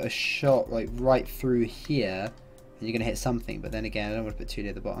 then you put a shot like right through here, and you're going to hit something. But then again, I don't want to put too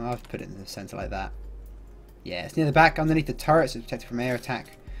near the bottom. I'll put it in the center like that. Yeah, it's near the back, underneath the turret, so it's protected from air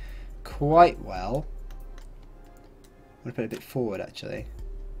attack quite well. I'm going to put it a bit forward, actually.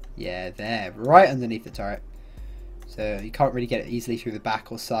 Yeah, there, right underneath the turret. So you can't really get it easily through the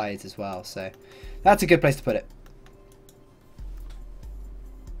back or sides as well. So that's a good place to put it.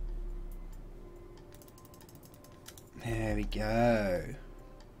 There we go.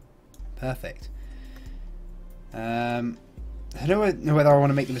 Perfect. I don't know whether I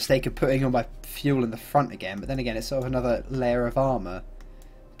want to make the mistake of putting all my fuel in the front again, but then again it's sort of another layer of armour,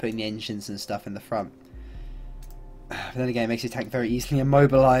 putting the engines and stuff in the front. But then again it makes your tank very easily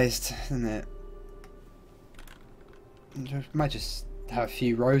immobilised, doesn't it? I might just have a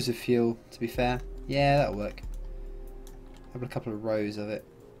few rows of fuel, to be fair. Yeah, that'll work. Have a couple of rows of it.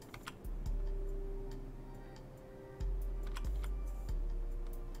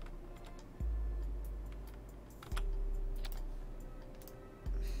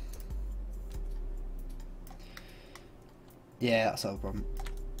 Yeah, that's not a problem.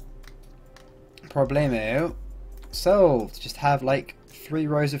 Problemo solved. Just have like 3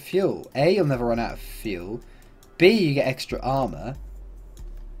 rows of fuel. A, you'll never run out of fuel. B, you get extra armor.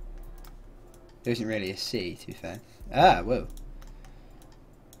 There isn't really a C, to be fair. Ah, whoa.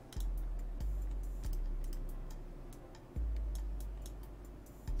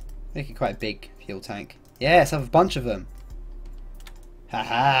 Make it quite a big fuel tank. Yes, have a bunch of them.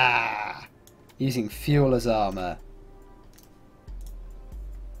 Haha! Using fuel as armor.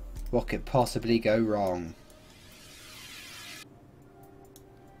 What could possibly go wrong?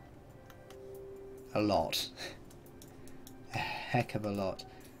 A lot. A heck of a lot.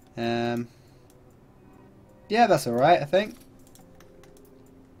 Yeah, that's alright, I think.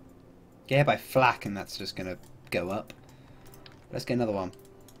 Get hit by flak and that's just gonna go up. Let's get another one.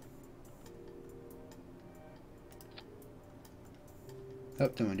 Oh,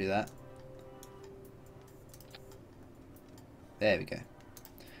 don't want to do that. There we go.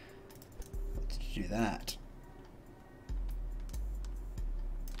 Let's do that.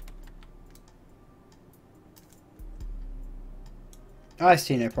 I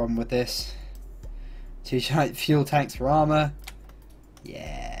see no problem with this. 2 giant fuel tanks for armor.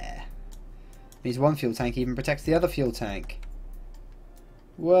 Yeah. Means one fuel tank even protects the other fuel tank.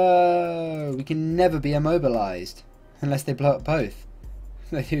 Whoa! We can never be immobilized. Unless they blow up both.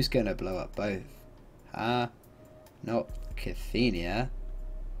 Like, who's gonna blow up both? Huh? Not Cathenia.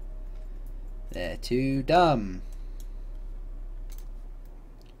 They're too dumb.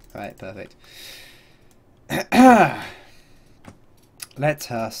 Right, perfect.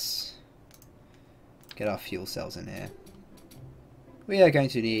 Let us get our fuel cells in here. We are going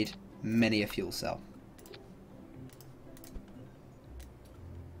to need many a fuel cell.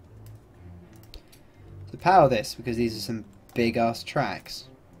 To power this, because these are some big ass tracks.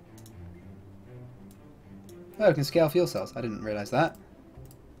 Oh, I can scale fuel cells. I didn't realise that.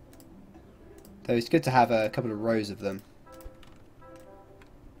 So it's good to have a couple of rows of them.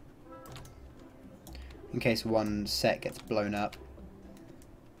 In case one set gets blown up.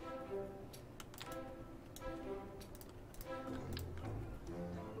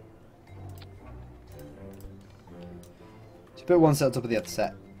 So put one set on top of the other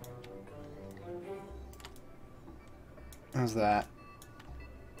set. How's that?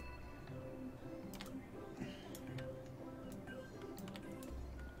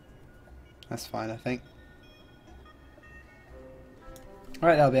 That's fine, I think.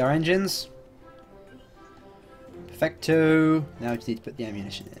 Alright, that'll be our engines. Perfecto. Now we just need to put the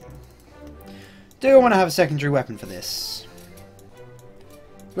ammunition in. Do I want to have a secondary weapon for this?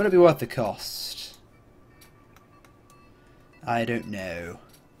 Would it be worth the cost? I don't know.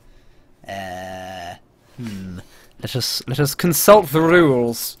 Let us consult the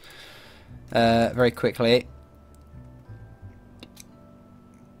rules very quickly.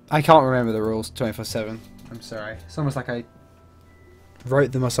 I can't remember the rules 24/7. I'm sorry. It's almost like I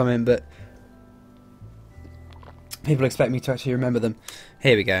wrote them or something, but people expect me to actually remember them.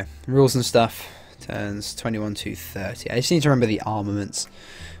 Here we go. Rules and stuff. Turns 21 to 30. I just need to remember the armaments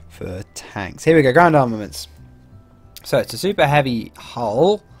for tanks. Here we go. Ground armaments. So it's a super heavy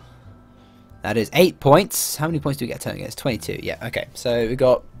hull. That is 8 points. How many points do we get a turn against? 22. Yeah, okay. So we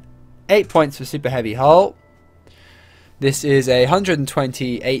got 8 points for super heavy hull. This is a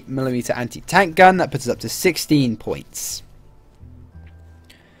 128mm anti-tank gun. That puts us up to 16 points.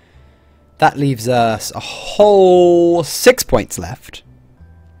 That leaves us a whole 6 points left.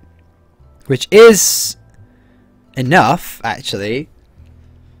 Which is enough, actually,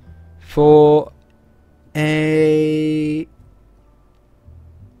 for a...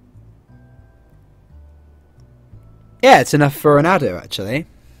 Yeah, it's enough for an adder, actually.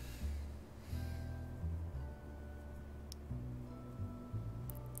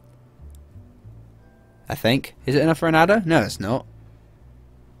 I think. Is it enough for an adder? No, it's not.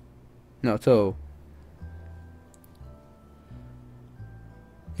 Not at all.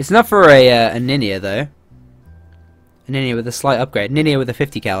 It's enough for a Ninja, though. A Ninja with a slight upgrade. Ninja with a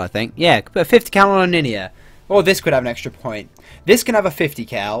 50 cal, I think. Yeah, put a 50 cal on a Ninja. Or this could have an extra point. This can have a 50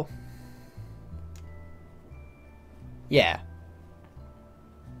 cal. Yeah.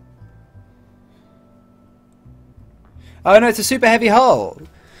 Oh no, it's a super heavy hull.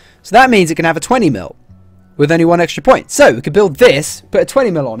 So that means it can have a 20mm. With only 1 extra point. So we could build this, put a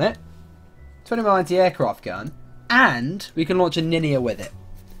 20mm on it. 20mm anti-aircraft gun. And we can launch a Ninja with it.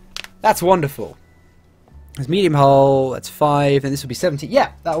 That's wonderful. It's medium hull, that's 5, and this will be 17.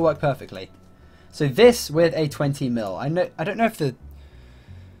 Yeah, that'll work perfectly. So this with a 20mm. I don't know if the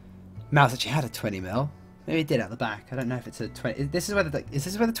mouse actually had a 20mm. Maybe it did at the back. I don't know if it's a 20. Is this where the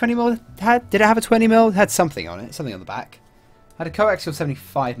 20mm had? Did it have a 20mm? It had something on it. Something on the back. Had a coaxial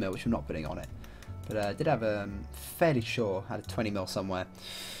 75mm, which I'm not putting on it. But I did have a fairly sure had a 20mm somewhere.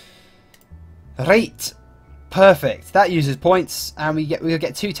 Right. Perfect. That uses points, and we'll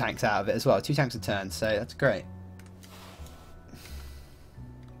get 2 tanks out of it as well. 2 tanks a turn, so that's great.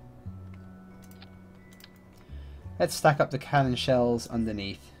 Let's stack up the cannon shells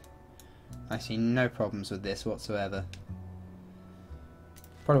underneath. I see no problems with this whatsoever.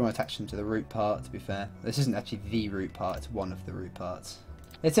 Probably want to attach them to the root part, to be fair. This isn't actually the root part, it's one of the root parts.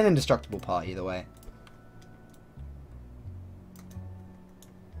 It's an indestructible part either way.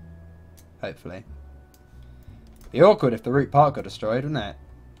 Hopefully. Be awkward if the root part got destroyed, wouldn't it?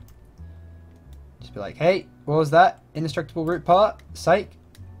 Just be like, hey, what was that? Indestructible root part? Psych.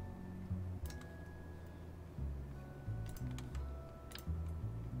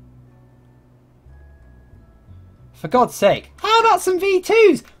 For God's sake, how about some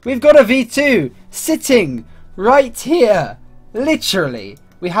V2s? We've got a V2 sitting right here. Literally,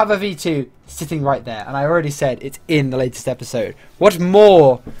 we have a V2 sitting right there. And I already said it's in the latest episode. What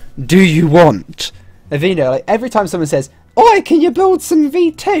more do you want? Avino, like every time someone says, "Oi, can you build some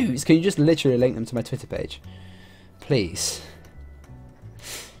V2s?" Can you just literally link them to my Twitter page? Please.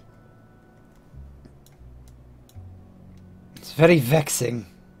 It's very vexing.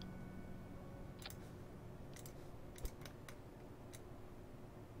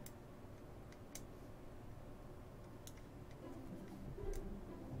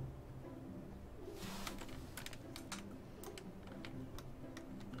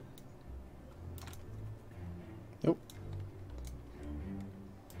 Nope.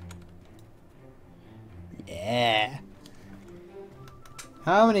 Yeah.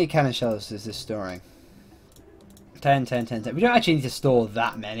 How many cannon shells is this storing? 10, 10, 10, 10. We don't actually need to store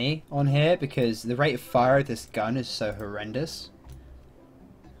that many on here because the rate of fire of this gun is so horrendous.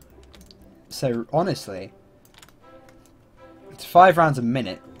 So, honestly, it's 5 rounds a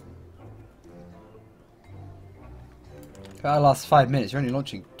minute. That'll last 5 minutes. You're only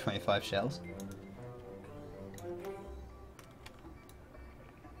launching 25 shells.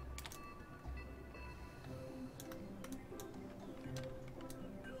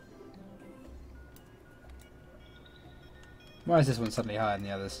 Why is this one suddenly higher than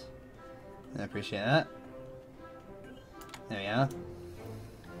the others? I appreciate that. There we are.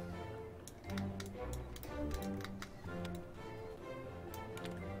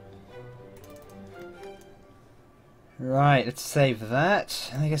 Right, let's save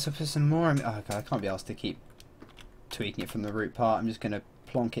that. I guess I'll put some more. Oh god, I can't be asked to keep tweaking it from the root part. I'm just going to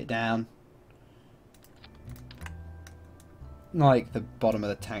plonk it down. Like the bottom of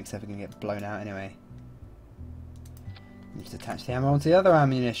the tank's ever going to get blown out anyway. Just attach the ammo onto the other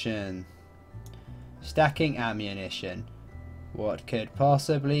ammunition. Stacking ammunition. What could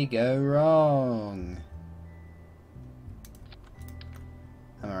possibly go wrong?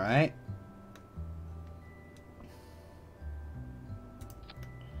 Alright.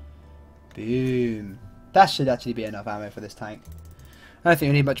 Boom. That should actually be enough ammo for this tank. I don't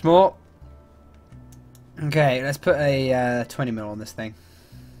think we need much more. Okay, let's put a 20mm on this thing.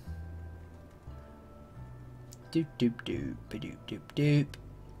 Doop doop doop doop doop doop.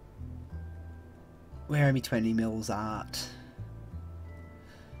 Where are me 20 mils at?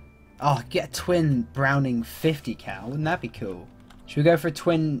 Oh, get a twin Browning 50 cal. Wouldn't that be cool? Should we go for a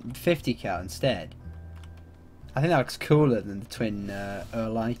twin 50 cal instead? I think that looks cooler than the twin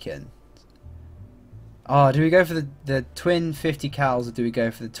Erlikon. Oh, do we go for the twin 50 cals or do we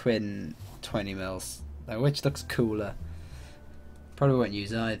go for the twin 20 mils? Like, which looks cooler? Probably won't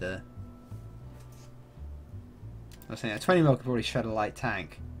use either. I was saying a 20 mil could probably shred a light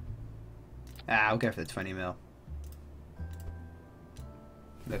tank. I'll go for the 20 mil.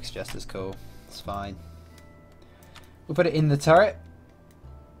 Looks just as cool. It's fine. We'll put it in the turret,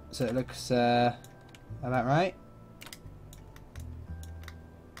 so it looks about right.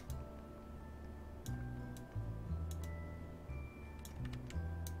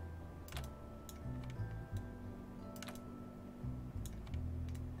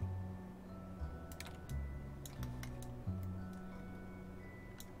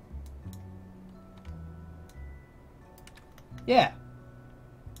 Yeah,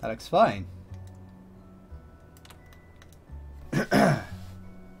 that looks fine.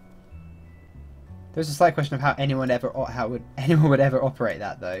 There's a slight question of how anyone would ever operate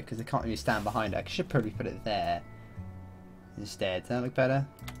that though, because they can't really stand behind it. I should probably put it there instead. Does that look better?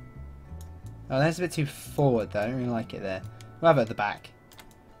 Oh, that's a bit too forward though. I don't really like it there. We'll have it at the back.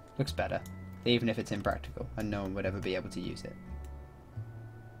 Looks better, even if it's impractical, and no one would ever be able to use it.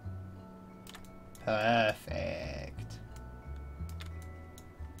 Perfect.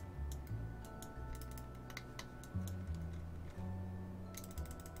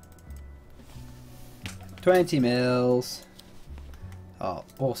 $20 mils. Oh,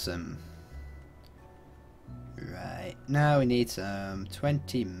 awesome. Right, now we need some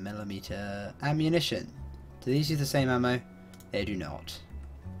 20mm ammunition. Do these use the same ammo? They do not.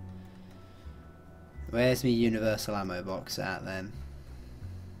 Where's my universal ammo box at then?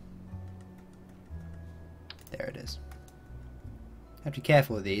 There it is. Have to be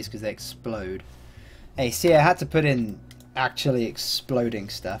careful with these because they explode. Hey, see, I had to put in actually exploding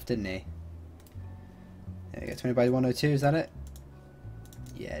stuff, didn't he? There we go, 20 by 102, is that it?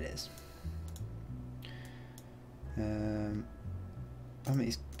 Yeah, it is. I mean,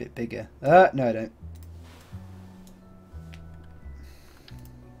 it's a bit bigger. No, I don't.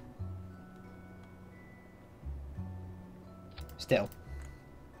 Still.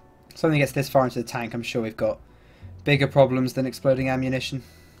 Something gets this far into the tank, I'm sure we've got bigger problems than exploding ammunition.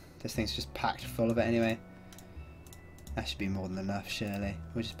 This thing's just packed full of it anyway. That should be more than enough, surely.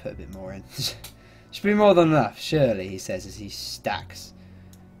 We'll just put a bit more in. Should be more than enough, surely, he says as he stacks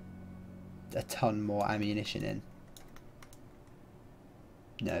a ton more ammunition in.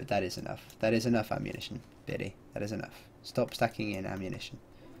 No, that is enough. That is enough ammunition, Biddy. That is enough. Stop stacking in ammunition.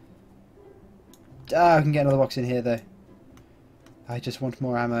 Ah, I can get another box in here, though. I just want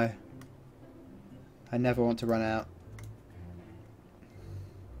more ammo. I never want to run out.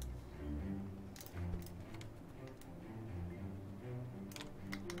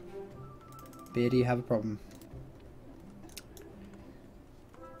 Beardy, you have a problem.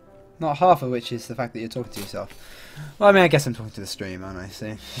 Not half of which is the fact that you're talking to yourself. Well, I mean, I guess I'm talking to the stream, aren't I?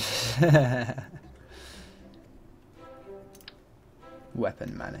 See?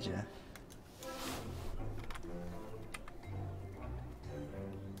 Weapon manager.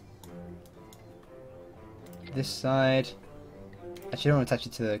 This side. Actually, I don't want to attach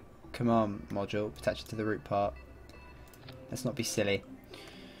it to the command module. Attach it to the root part. Let's not be silly.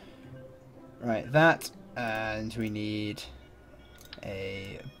 Right, that, and we need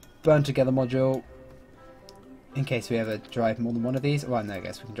a burn together module in case we ever drive more than one of these. Well, no, I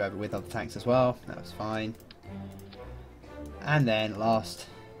guess we can drive it with other tanks as well. That's fine. And then, last,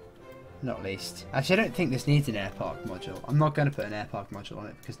 not least, actually, I don't think this needs an air park module. I'm not going to put an air park module on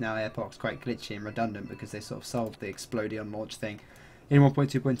it because now air park's quite glitchy and redundant because they sort of solved the exploding on launch thing in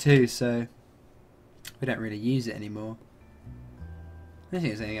 1.2.2, so we don't really use it anymore. I don't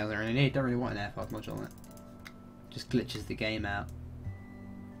think there's anything else I really need. Don't really want an air park module on it. Just glitches the game out.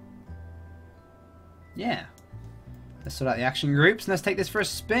 Yeah. Let's sort out the action groups and let's take this for a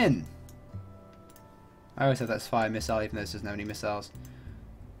spin. I always have that's fire missile even though this doesn't have any missiles.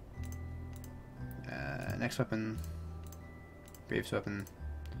 Next weapon. Previous weapon.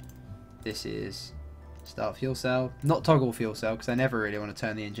 This is start fuel cell. Not toggle fuel cell because I never really want to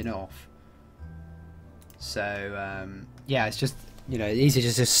turn the engine off. So, yeah, it's just, you know, easy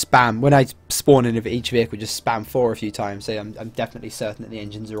to just spam. When I spawn in each vehicle, just spam 4 a few times, so I'm definitely certain that the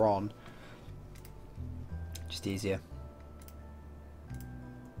engines are on. Just easier.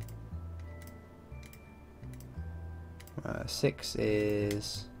 Six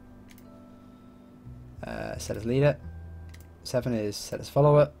is Set as leader. 7 is set as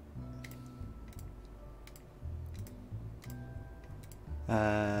follower.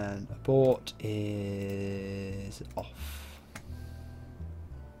 And abort is off.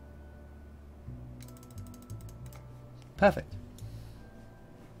 Perfect.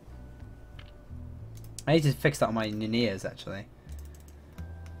 I need to fix that on my Nineas actually.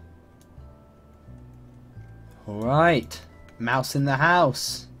 Alright. Mouse in the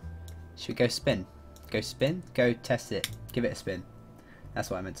house. Should we go spin? Go spin? Go test it. Give it a spin. That's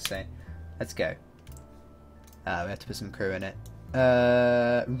what I meant to say. Let's go. We have to put some crew in it.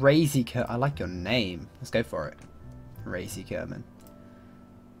 Razy Kerbin. I like your name. Let's go for it. Razy Kerbin.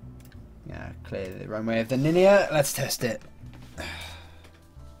 Yeah, clear the runway of the Ninja. Let's test it.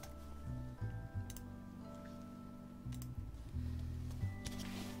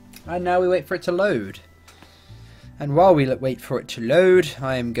 And now we wait for it to load. And while we wait for it to load,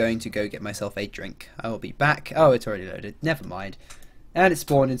 I am going to go get myself a drink. I will be back. Oh, it's already loaded. Never mind. And it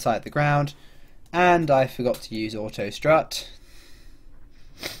spawned inside the ground. And I forgot to use auto strut.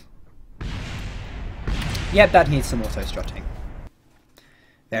 Yep, that needs some auto strutting.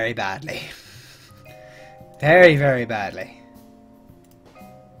 Very badly. Very, very badly.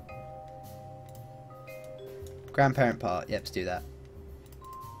 Grandparent part. Yep, let's do that.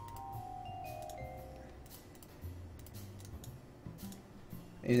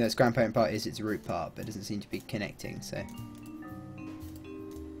 Even though its grandparent part is its root part, but it doesn't seem to be connecting, so...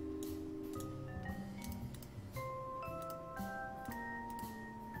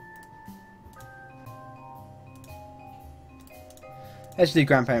 Let's do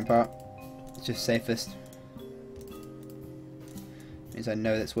grandparent part. It's just safest. Means I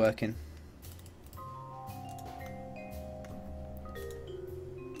know that's working.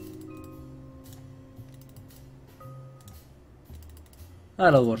 I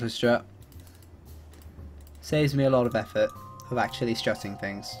love auto strut. Saves me a lot of effort of actually strutting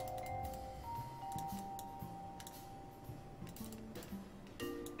things.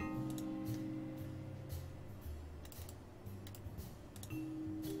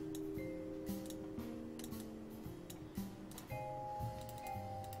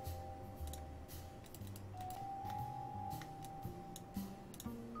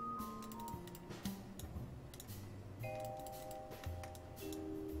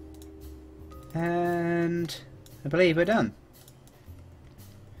 And I believe we're done.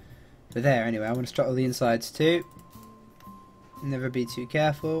 But there, anyway, I want to strut all the insides too. Never be too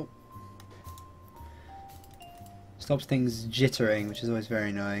careful. Stops things jittering, which is always very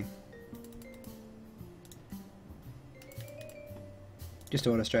annoying. Just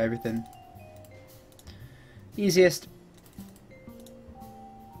auto strut everything. Easiest.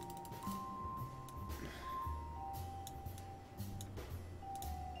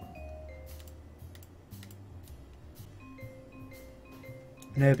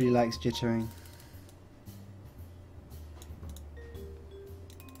 Nobody likes jittering.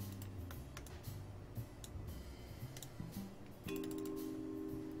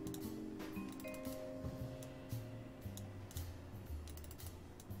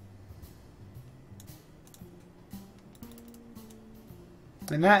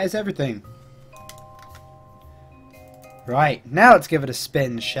 And that is everything. Right, now let's give it a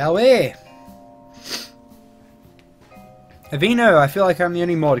spin, shall we? Avino, I feel like I'm the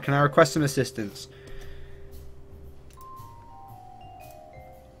only mod. Can I request some assistance?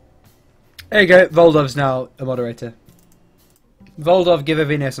 There you go. Voldov's now a moderator. Voldov, give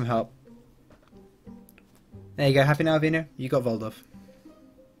Avino some help. There you go. Happy now, Avino? You got Voldov.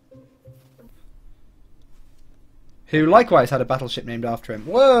 Who likewise had a battleship named after him.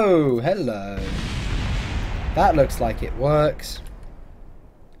 Whoa! Hello. That looks like it works.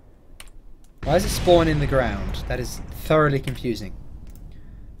 Why does it spawn in the ground? That is thoroughly confusing.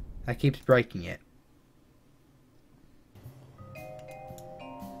 That keeps breaking it.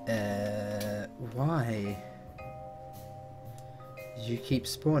 Why? You keep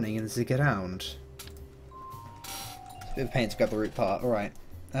spawning and zig around. It's a bit of a pain to grab the root part. Alright.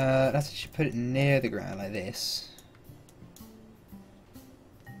 Let's actually put it near the ground like this.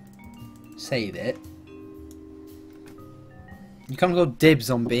 Save it. You can't go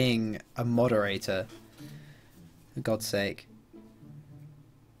dibs on being a moderator. For God's sake.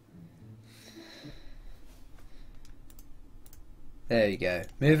 There you go.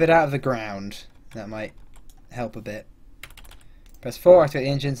 Move it out of the ground. That might help a bit. Press 4, activate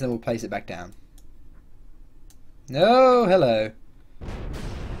the engines, then we'll place it back down. No, hello.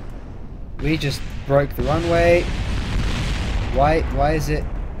 We just broke the runway. Why is it...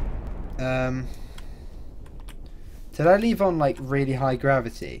 Did I leave on like really high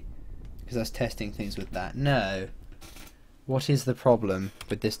gravity? because I was testing things with that. No. What is the problem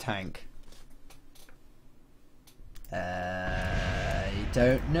with this tank? I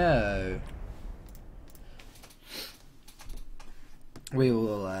don't know.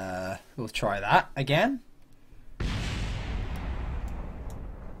 We'll try that again.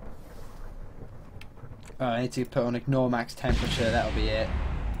 Oh, I need to put on ignore max temperature, that'll be it.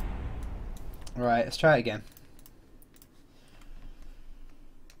 Right, let's try it again.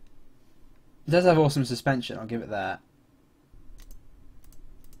 It does have awesome suspension, I'll give it that.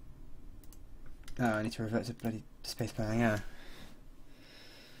 Oh, I need to revert to bloody space planning, yeah.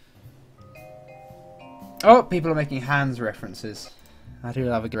 Oh, people are making hands references. I do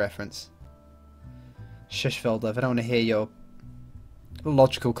love a good reference. Shush, Veldev, I don't want to hear your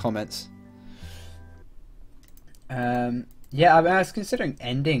logical comments. Yeah, I was considering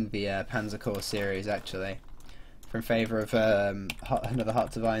ending the Panzer Corps series, actually, in favour of another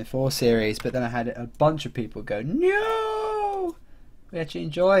Hearts of Iron 4 series, but then I had a bunch of people go, no! We actually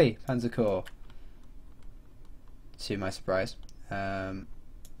enjoy Panzer Corps. To my surprise.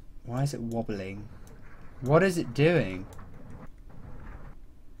 Why is it wobbling? What is it doing?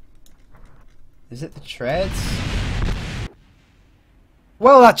 Is it the treads?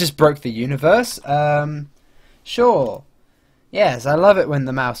 Well, that just broke the universe. Sure. Yes, I love it when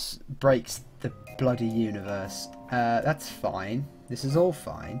the mouse breaks the bloody universe. That's fine. This is all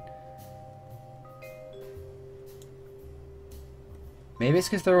fine. Maybe it's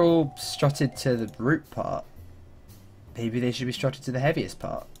because they're all strutted to the root part. Maybe they should be strutted to the heaviest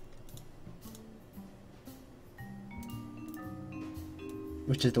part.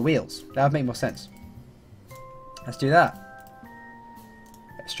 Which is the wheels. That would make more sense. Let's do that.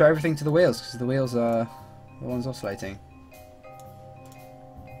 Strut everything to the wheels, because the wheels are the ones oscillating.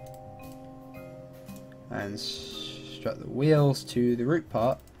 And strut the wheels to the root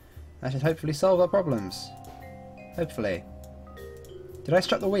part. That should hopefully solve our problems. Hopefully. Did I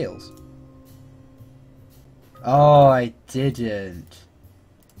strut the wheels? Oh, I didn't.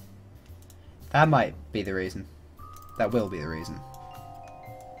 That might be the reason. That will be the reason.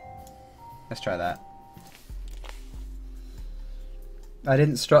 Let's try that. I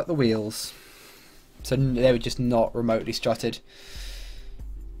didn't strut the wheels. So they were just not remotely strutted.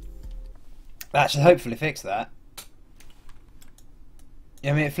 That should hopefully fix that.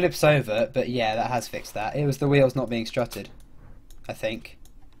 I mean, it flips over, but yeah, that has fixed that. It was the wheels not being strutted, I think.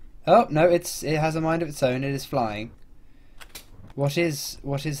 Oh, no, it has a mind of its own. It is flying. What is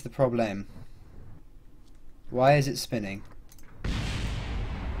the problem? Why is it spinning?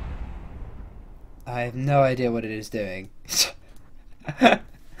 I have no idea what it is doing.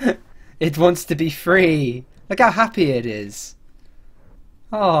 It wants to be free. Look how happy it is.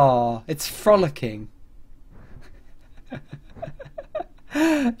 Oh, it's frolicking.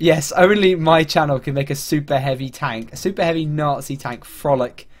 Yes, only my channel can make a super heavy tank, a super heavy Nazi tank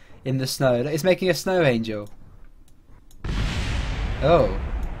frolic in the snow. It's making a snow angel. Oh,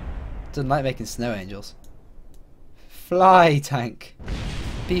 doesn't like making snow angels. Fly, tank.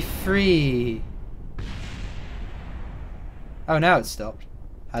 Be free. Oh, now it's stopped.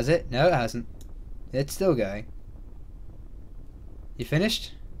 Has it? No, it hasn't. It's still going. You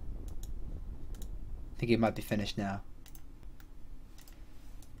finished? I think it might be finished now.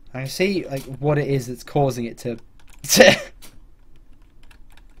 I can see like what it is that's causing it to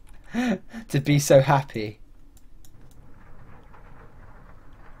to be so happy.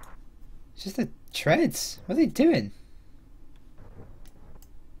 It's just the treads. What are they doing?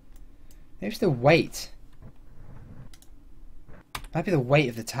 Maybe it's the weight. Might be the weight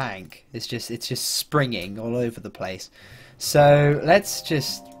of the tank. It's just springing all over the place. So let's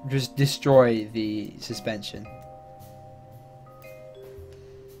just destroy the suspension.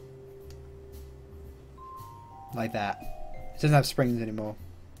 Like that. It doesn't have springs anymore.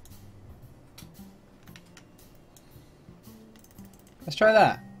 Let's try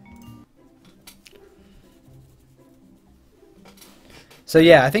that. So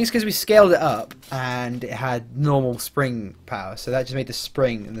yeah, I think it's because we scaled it up and it had normal spring power, so that just made the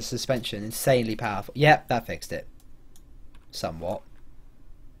spring and the suspension insanely powerful. Yep, that fixed it. Somewhat.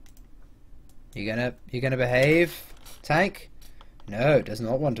 You gonna behave, tank? No, it does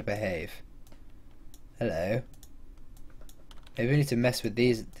not want to behave. Hello. Maybe we need to mess with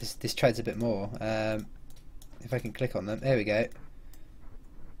this treads a bit more. If I can click on them. There we go.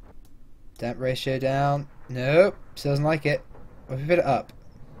 Damp ratio down. Nope, still doesn't like it. What if we put it up?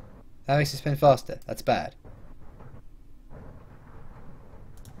 That makes it spin faster. That's bad.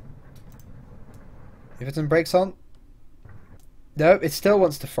 You put some brakes on? Nope, it still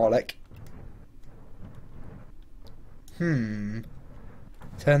wants to frolic.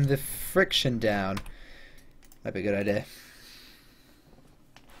 Turn the friction down. That'd be a good idea.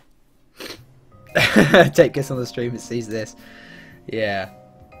 Tape gets on the stream and sees this. Yeah.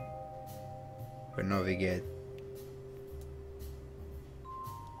 Would not be good.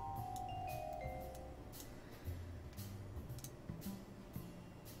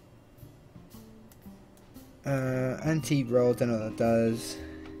 Anti-roll, don't know what that does.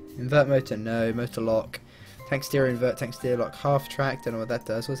 Invert motor, no. Motor lock. Tank steer, invert, tank steer lock. Half track, don't know what that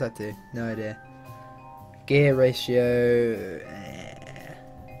does. What does that do? No idea. Gear ratio.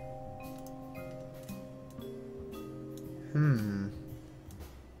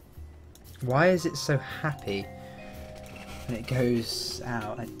 Why is it so happy when it goes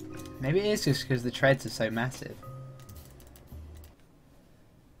out? Maybe it is just because the treads are so massive.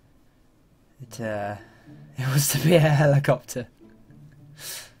 It wants to be a helicopter.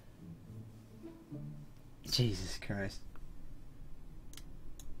 Jesus Christ.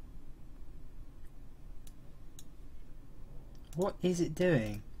 What is it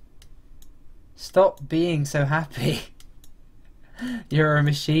doing? Stop being so happy. You're a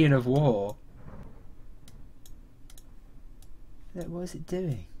machine of war. What is it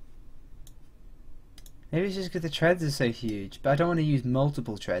doing? Maybe it's just because the treads are so huge, but I don't want to use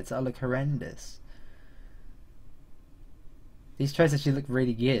multiple treads. That'll look horrendous. These treads actually look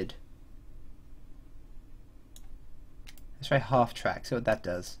really good. Let's try half track, see what that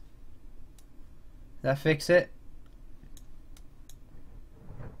does. Does that fix it?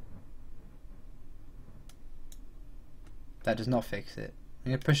 That does not fix it.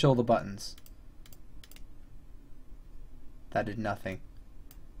 I'm going to push all the buttons. That did nothing.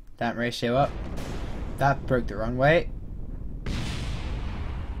 Damp ratio up. That broke the runway.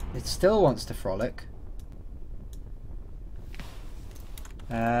 It still wants to frolic.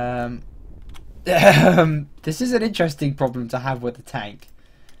 This is an interesting problem to have with the tank.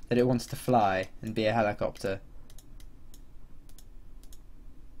 That it wants to fly and be a helicopter.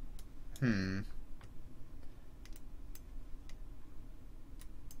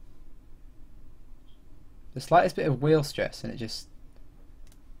 The slightest bit of wheel stress and it just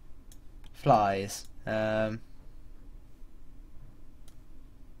flies.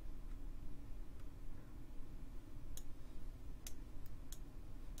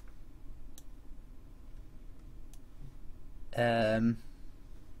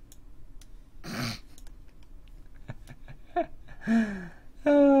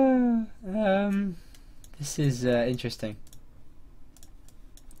 This is interesting.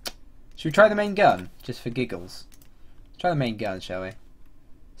 Should we try the main gun, just for giggles? Let's try the main gun, shall we?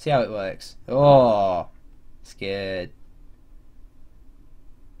 See how it works. Oh, scared.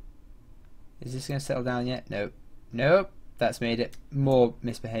 Is this going to settle down yet? Nope. Nope. That's made it more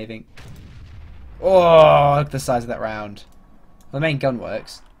misbehaving. Oh, look at the size of that round. Well, the main gun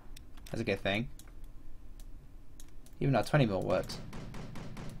works. That's a good thing. Even our 20mm works.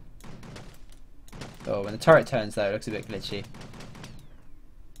 Oh, when the turret turns though, it looks a bit glitchy.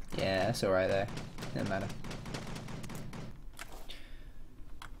 Yeah, that's alright there. Doesn't matter.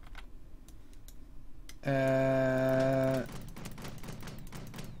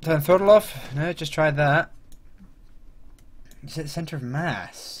 Turn the throttle off? No, just tried that. It's at the centre of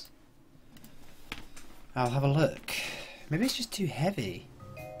mass. I'll have a look. Maybe it's just too heavy.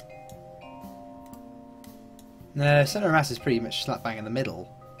 No, centre of mass is pretty much slap bang in the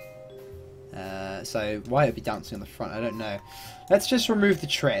middle. So why it would be dancing on the front, I don't know. Let's just remove the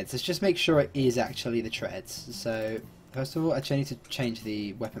treads. Let's just make sure it is actually the treads. So first of all, actually I need to change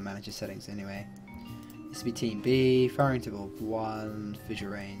the weapon manager settings anyway. This will be Team B, firing interval 1,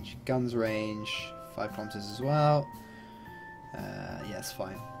 visual range, guns range, 5 kilometers as well. Yeah, that's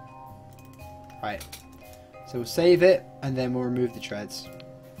fine. Right. So we'll save it and then we'll remove the treads.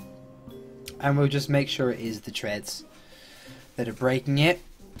 And we'll just make sure it is the treads that are breaking it.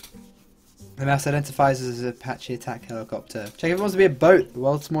 The mouse identifies as an Apache attack helicopter. Check if it wants to be a boat, the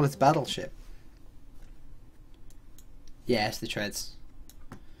world's smallest battleship. Yes, the treads.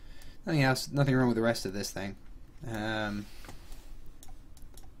 Nothing else, nothing wrong with the rest of this thing.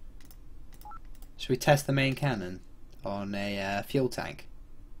 Should we test the main cannon on a fuel tank?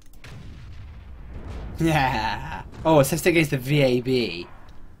 Yeah. Oh, it's tested against the VAB.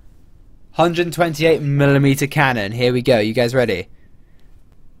 128mm cannon. Here we go. You guys ready?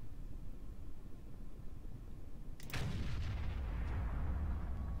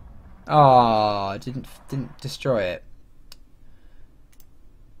 Oh, didn't destroy it.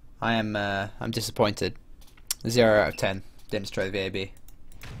 I'm disappointed. 0 out of 10. Didn't destroy the VAB.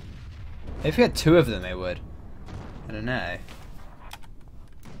 If we had 2 of them, it would. I don't know.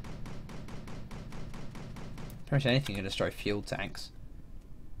 Pretty much anything can destroy fuel tanks.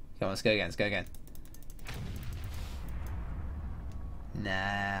 Come on, let's go again, let's go again. Nah,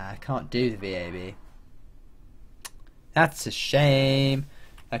 I can't do the VAB. That's a shame.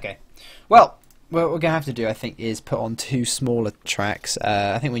 Okay. Well, what we're going to have to do, I think, is put on 2 smaller tracks.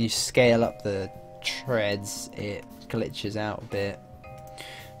 I think when you scale up the treads, it glitches out a bit.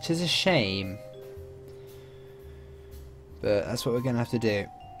 Which is a shame. But that's what we're going to have to do.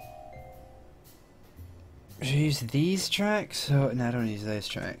 Should I use these tracks? Oh, no, I don't use those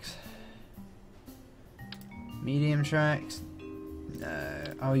tracks. Medium tracks? No,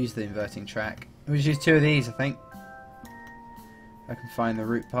 I'll use the inverting track. We'll just use 2 of these, I think. I can find the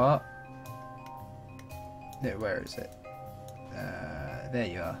root part. No, where is it? There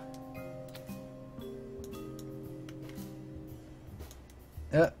you are.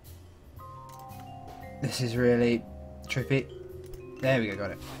 This is really trippy. There we go,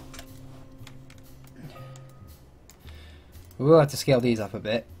 got it. We will have to scale these up a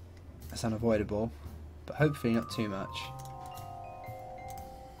bit. That's unavoidable, but hopefully not too much.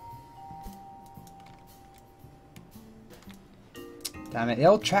 Damn it, the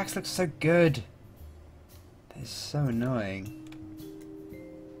old tracks look so good. They're so annoying.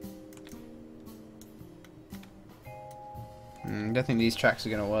 I don't think these tracks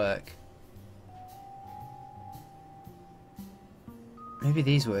are going to work. Maybe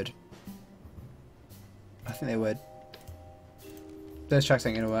these would. I think they would. Those tracks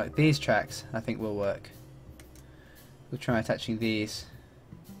ain't going to work. These tracks, I think, will work. We'll try attaching these.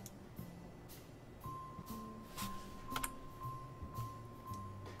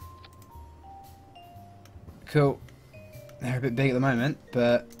 Cool. They're a bit big at the moment,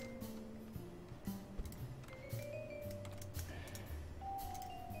 but...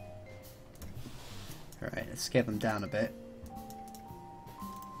 Alright, let's scale them down a bit.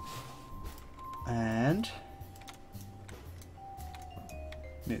 And...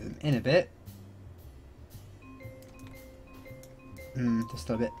 move them in a bit. They're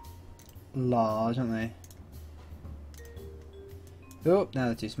still a bit large, aren't they? Oh, now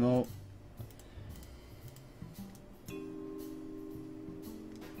they're too small.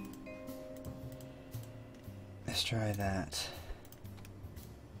 Let's try that.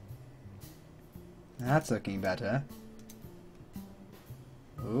 That's looking better.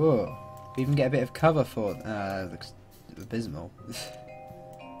 Ooh, we even get a bit of cover for. Looks abysmal.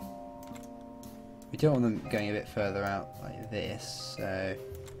 We don't want them going a bit further out like this. So,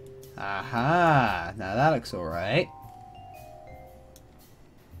 aha! Now that looks all right.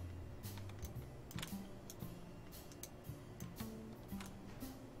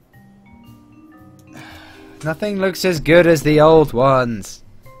 Nothing looks as good as the old ones.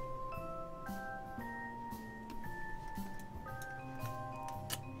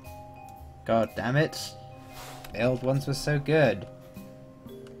 God damn it. The old ones were so good.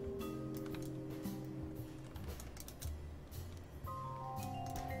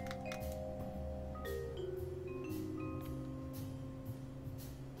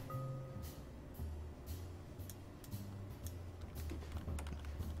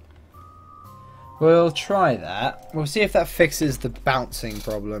 We'll try that. We'll see if that fixes the bouncing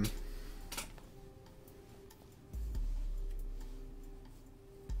problem.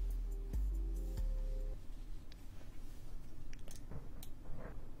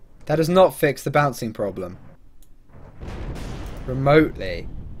 That does not fix the bouncing problem. Remotely.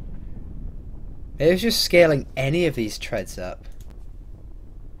 It was just scaling any of these treads up.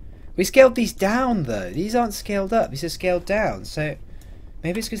 We scaled these down though. These aren't scaled up. These are scaled down. So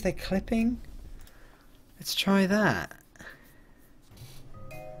maybe it's because they're clipping. Let's try that.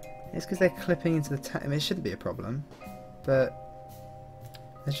 It's because they're clipping into the tank. I mean, it shouldn't be a problem. But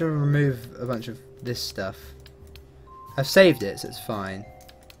let's just remove a bunch of this stuff. I've saved it, so it's fine.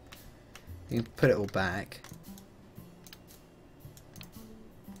 You can put it all back.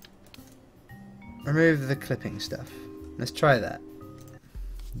 Remove the clipping stuff. Let's try that.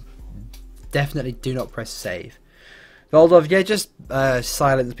 Definitely do not press save. Voldov, yeah, just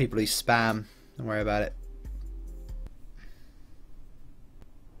silence the people who spam. Don't worry about it.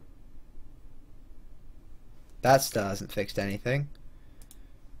 That still hasn't fixed anything.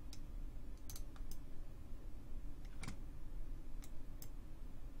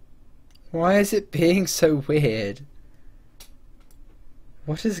 Why is it being so weird?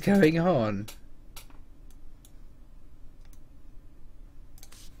 What is going on?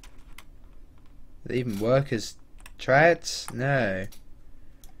 Do they even work as treads? No.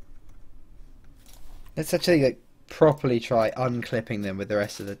 Let's actually like properly try unclipping them with the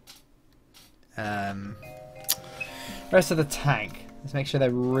rest of the tank. Let's make sure they're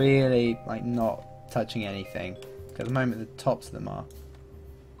really like not touching anything. Because at the moment the tops of them are.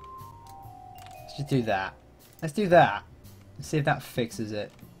 Let's just do that. Let's do that. Let's see if that fixes it.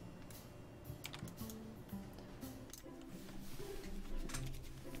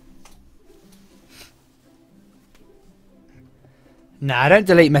 Nah, don't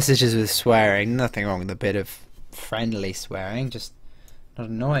delete messages with swearing. Nothing wrong with a bit of friendly swearing, just not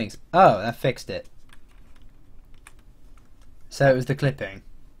annoying. Oh, that fixed it. So it was the clipping.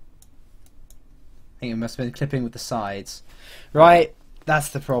 I think it must have been clipping with the sides. Right, that's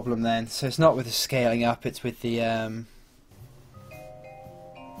the problem then. So it's not with the scaling up, it's with the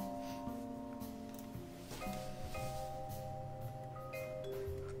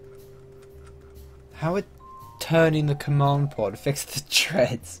how would turning the command pod fix the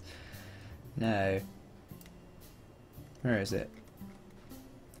treads? No. Where is it?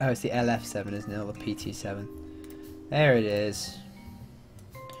 Oh, it's the LF7, isn't it? Or the PT7. There it is.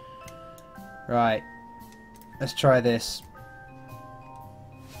 Right. Let's try this.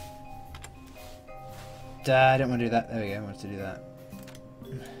 I don't want to do that. There we go, I wanted to do that.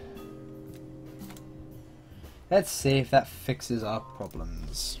 Let's see if that fixes our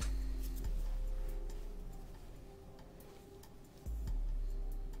problems.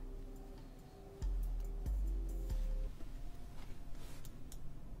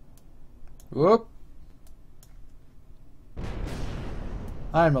 Whoop!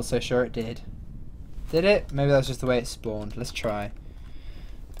 I'm not so sure it did. Did it? Maybe that's just the way it spawned. Let's try.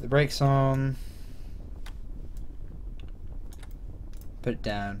 Put the brakes on. Put it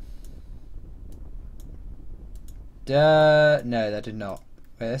down. No, that did not.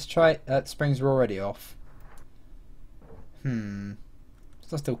 Wait, let's try. Springs were already off.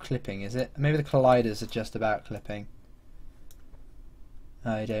 It's not still clipping, is it? Maybe the colliders are just about clipping.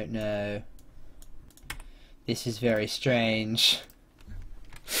 I don't know. This is very strange.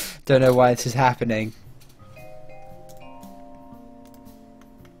 Don't know why this is happening.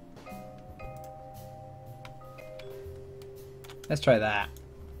 Let's try that.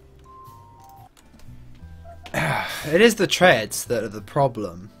 It is the treads that are the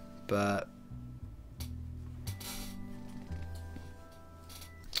problem, but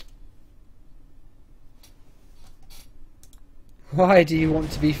why do you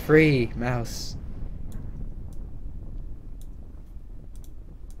want to be free, mouse?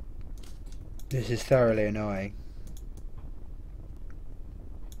 This is thoroughly annoying.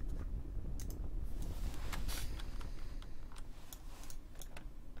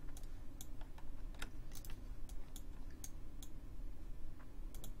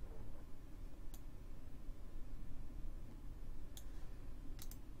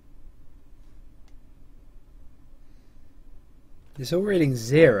 It's all reading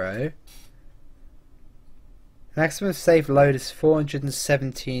 0. Maximum safe load is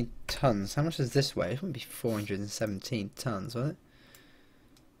 417 tons. How much does this weigh? It wouldn't be 417 tons, will it?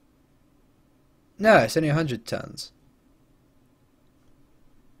 No, it's only 100 tons.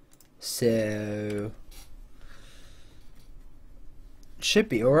 So should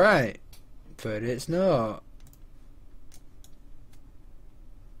be alright, but it's not.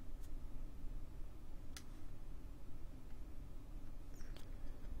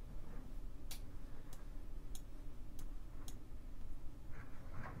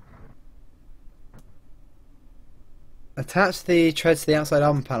 Attach the treads to the outside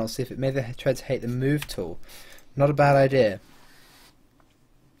armor panel, see if it made the treads hate the move tool. Not a bad idea.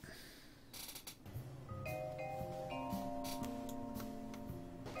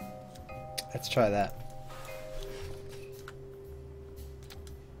 Let's try that.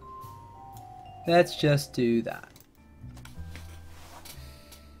 Let's just do that.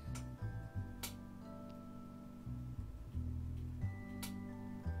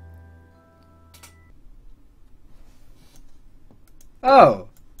 Oh!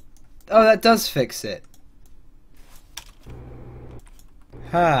 Oh, that does fix it.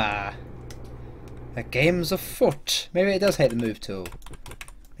 Ha! A game's afoot. Maybe it does hate the move tool.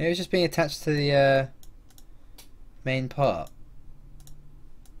 Maybe it's just being attached to the main part.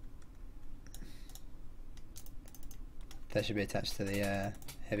 That should be attached to the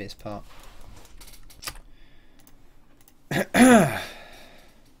heaviest part.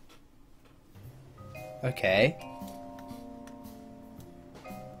 Okay.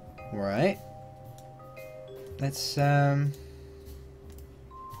 Right. Let's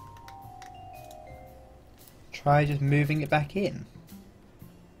try just moving it back in.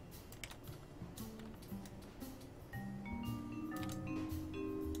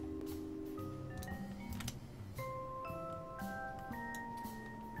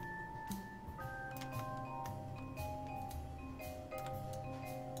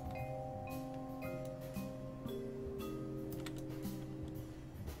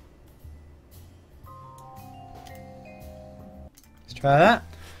 Try that.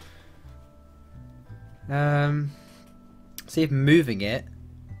 See if moving it.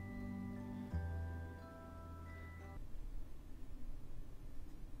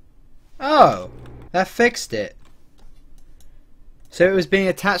 Oh, that fixed it. So it was being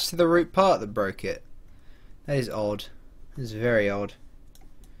attached to the root part that broke it. That is odd. That is very odd.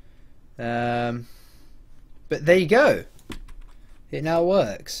 But there you go. It now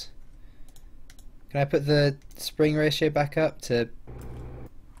works. Can I put the spring ratio back up to...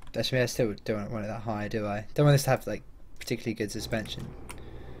 Actually, I still don't want it that high, do I? Don't want this to have like particularly good suspension.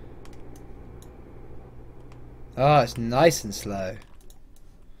 Oh, it's nice and slow.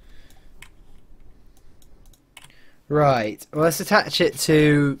 Right, well, let's attach it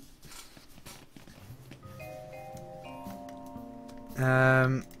to...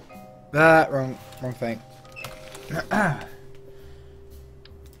 wrong thing.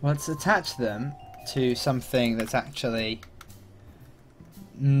 Let's attach them to something that's actually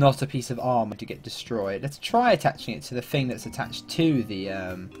not a piece of armor to get destroyed. Let's try attaching it to the thing that's attached to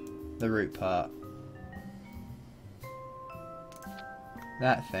the root part.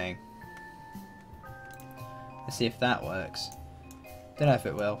 That thing. Let's see if that works. Don't know if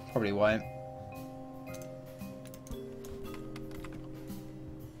it will. Probably won't.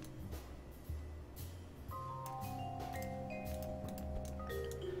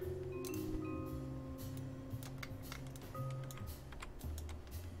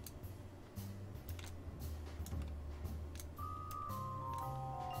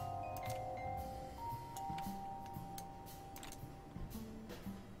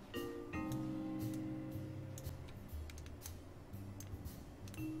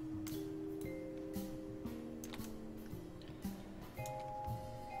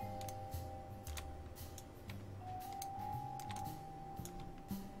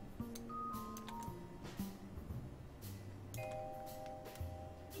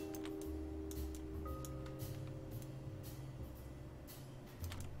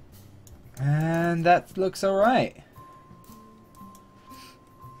 And that looks alright.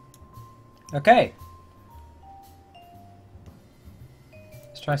 Okay.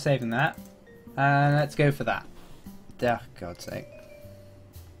 Let's try saving that. And let's go for that. Oh, God's sake.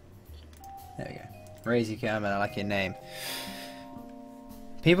 There we go. Razy Kerbin, I like your name.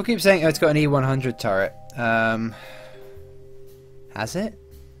 People keep saying, oh, it's got an E100 turret. Has it?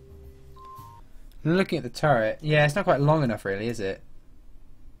 I'm looking at the turret. Yeah, it's not quite long enough really, is it?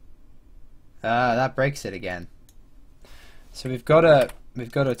 That breaks it again. So we've got to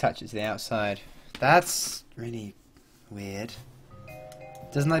attach it to the outside. That's really weird.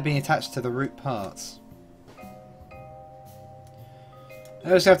 Doesn't like being attached to the root parts.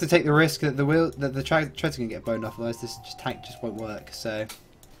 I also have to take the risk that the tread's gonna get blown off, otherwise this tank just won't work. So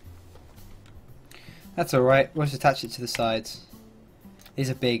that's all right. We'll just attach it to the sides. These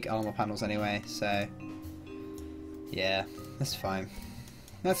are big armor panels anyway, so yeah, that's fine.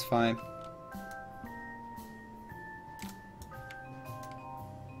 That's fine.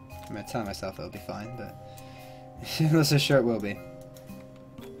 I'm going to tell myself it'll be fine, but I'm not so sure it will be.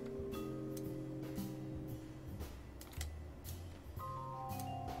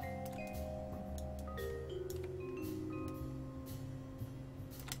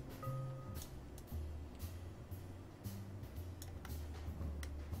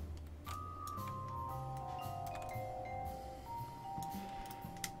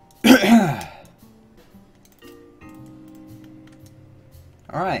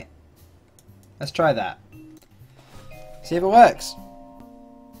 Alright. Let's try that. See if it works.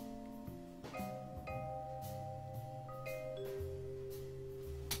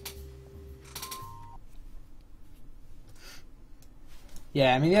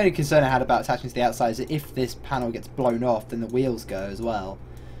 Yeah, I mean the only concern I had about attaching to the outside is that if this panel gets blown off then the wheels go as well.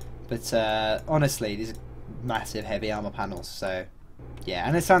 But honestly, these are massive heavy armor panels, so yeah,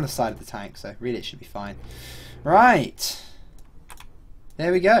 and it's on the side of the tank, so really it should be fine. Right.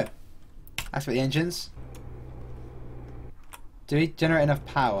 There we go. That's for the engines. Do we generate enough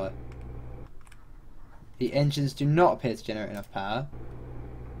power? The engines do not appear to generate enough power.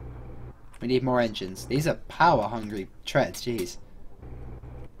 We need more engines. These are power hungry treads, jeez.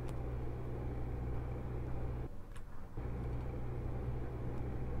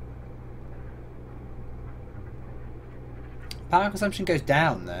 Power consumption goes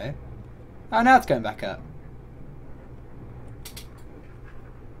down though. Oh, now it's going back up.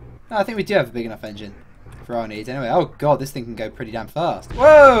 No, I think we do have a big enough engine for our needs anyway. Oh god, this thing can go pretty damn fast.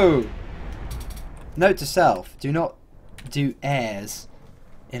 Whoa! Note to self, do not do airs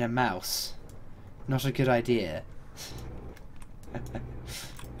in a mouse. Not a good idea.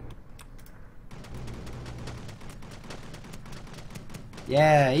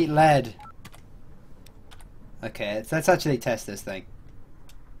 Yeah, eat lead. Okay, let's actually test this thing.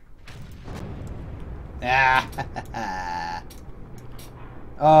 Ah!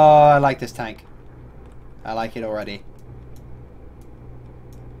 Oh, I like this tank. I like it already.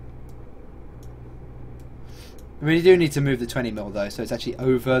 We do need to move the 20mm though, so it's actually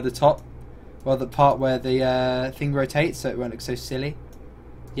over the top. Well, the part where the thing rotates, so it won't look so silly.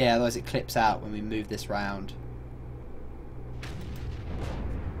 Yeah, otherwise it clips out when we move this round.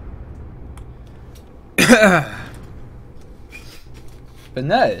 But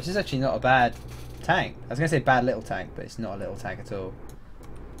no, this is actually not a bad tank. I was going to say bad little tank, but it's not a little tank at all.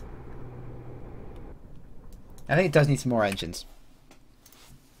 I think it does need some more engines.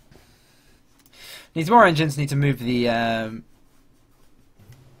 Needs more engines, need to move the...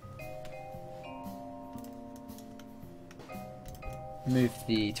 move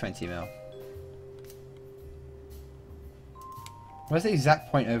the 20mm. Where's the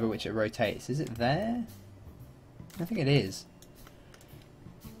exact point over which it rotates? Is it there? I think it is.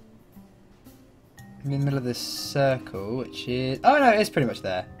 I'm in the middle of this circle, which is... Oh no, it's pretty much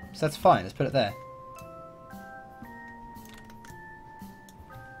there. So that's fine, let's put it there.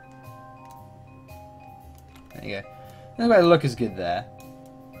 There you go. It doesn't look as good there.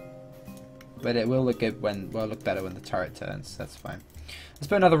 But it will look good when... Well, look better when the turret turns, that's fine. Let's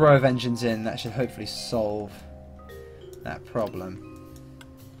put another row of engines in, that should hopefully solve that problem.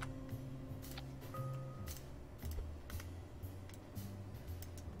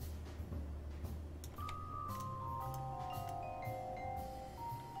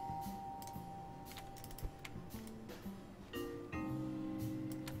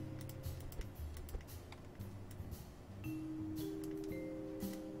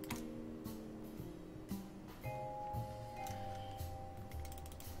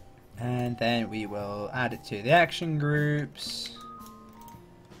 And then we will add it to the action groups.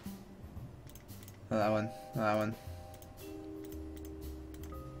 Oh, that one. Oh, that one.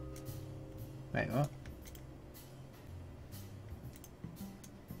 Wait, what?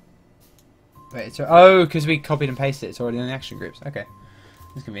 Wait, it's... Oh, because we copied and pasted it. It's already in the action groups. Okay.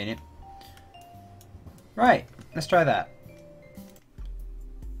 That's convenient. Right. Let's try that.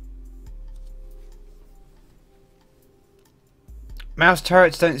 Mouse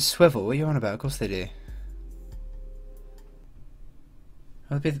turrets don't swivel. What are you on about? Of course they do.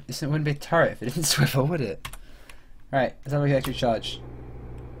 It wouldn't be a turret if it didn't swivel, would it? Right, let's have a look at actually charge.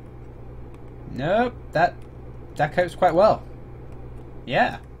 Nope, that copes quite well.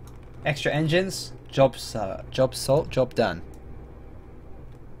 Yeah. Extra engines, job done.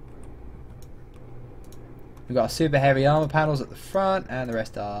 We've got our super heavy armor panels at the front, and the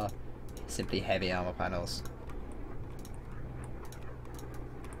rest are simply heavy armor panels.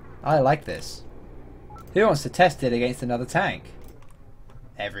 I like this. Who wants to test it against another tank?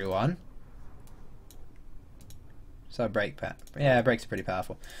 Everyone. So brake pad. Yeah, brakes are pretty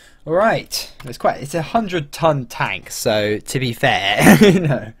powerful. Alright. It's a 100-ton tank, so to be fair, you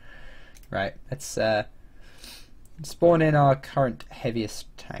know. Right, let's spawn in our current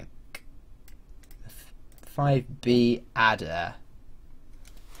heaviest tank. 5B Adder.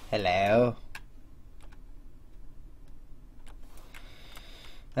 Hello.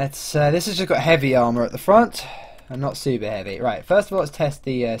 Let's. This has just got heavy armor at the front, and not super heavy. Right. First of all, let's test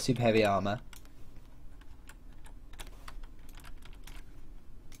the super heavy armor.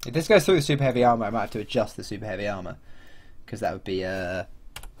 If this goes through the super heavy armor, I might have to adjust the super heavy armor, because that would be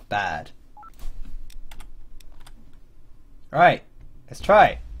bad. Right. Let's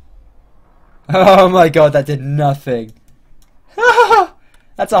try. Oh my god, that did nothing.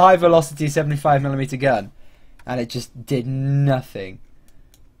 That's a high velocity 75mm gun, and it just did nothing.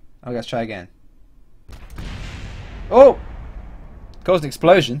 Oh, let's try again. Oh! Caused an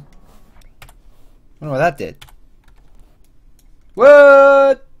explosion. Wonder what that did.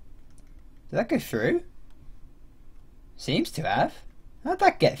 What? Did that go through? Seems to have. How'd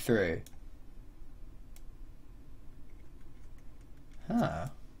that get through? Huh.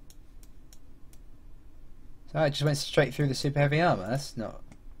 So it just went straight through the super heavy armor. That's not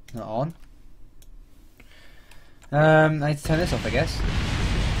on. I need to turn this off, I guess.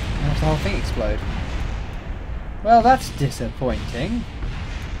 Have the whole thing explode. Well, that's disappointing.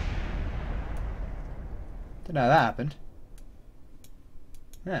 Don't know how that happened.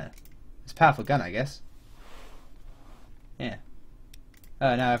 Yeah. It's a powerful gun, I guess. Yeah.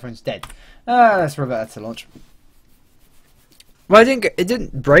 Oh, now everyone's dead. Let's revert that to launch. Well, it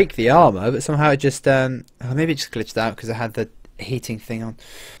didn't break the armor, but somehow it just maybe it just glitched out because it had the heating thing on.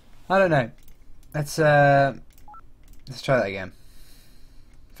 I don't know. Let's try that again.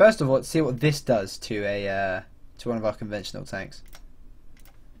 First of all, let's see what this does to a to one of our conventional tanks.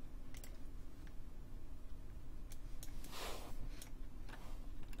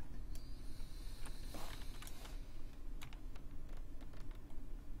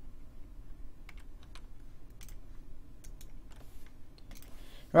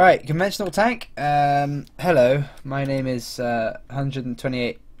 Right, conventional tank. Hello, my name is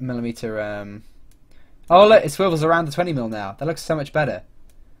 128mm. Oh look, it swivels around the 20mm now. That looks so much better.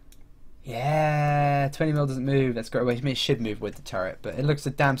 Yeah, 20mm doesn't move. That's great. Wait, I mean, it should move with the turret, but it looks a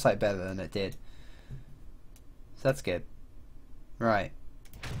damn sight better than it did. So that's good. Right.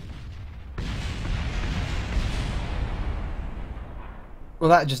 Well,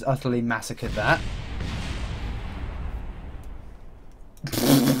 that just utterly massacred that.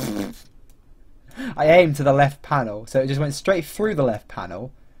 I aimed to the left panel, so it just went straight through the left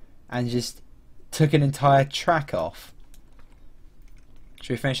panel and just took an entire track off.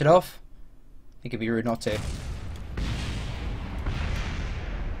 Should we finish it off? I think it'd be rude not to.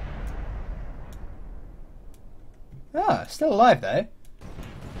 Ah, still alive though.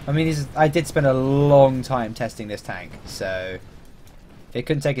 I mean, I did spend a long time testing this tank, so if it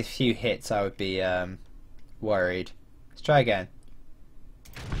couldn't take a few hits, I would be worried. Let's try again.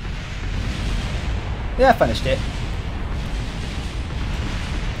 Yeah, I finished it.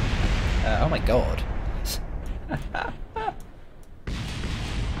 Oh my god.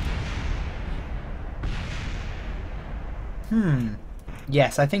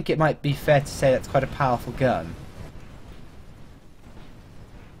 Yes, I think it might be fair to say that's quite a powerful gun.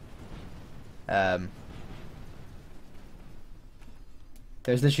 There's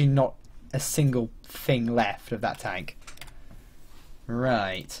literally not a single thing left of that tank.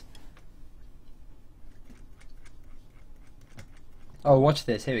 Right. Oh, watch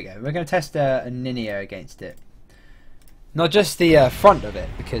this. Here we go. We're going to test a Ninja against it. Not just the front of it,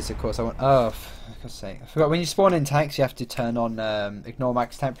 because of course I want... Oh, for God's sake. I forgot, when you spawn in tanks you have to turn on ignore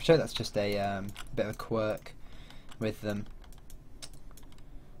max temperature. That's just a bit of a quirk with them. I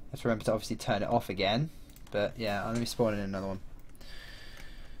have to remember to obviously turn it off again. But yeah, I'm going to be spawning in another one.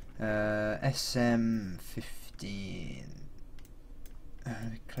 SM15.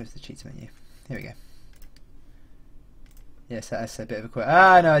 Close the cheats menu. Here we go. Yes, that's a bit of a quirk.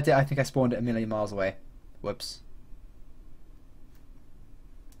 Ah, no, I think I spawned it a million miles away. Whoops.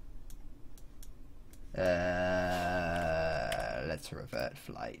 Let's revert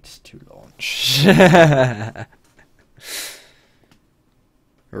flight to launch.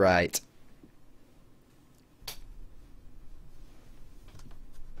 Right.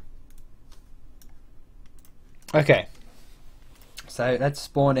 Okay. So let's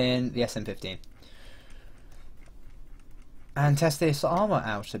spawn in the SM15. And test this armour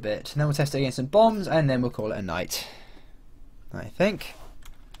out a bit. And then we'll test it against some bombs, and then we'll call it a night. I think.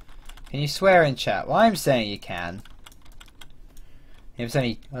 Can you swear in chat? Well, I'm saying you can. If it's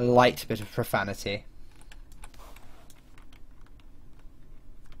only a light bit of profanity.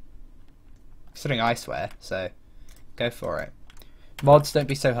 Considering I swear, so go for it. Mods, don't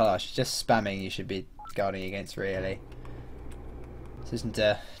be so harsh. Just spamming you should be guarding against, really. This isn't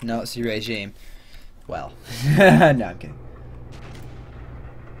a Nazi regime. Well, no, I'm kidding.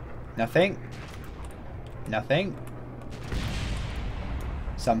 Nothing. Nothing.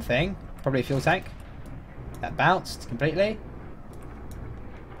 Something. Probably a fuel tank. That bounced completely.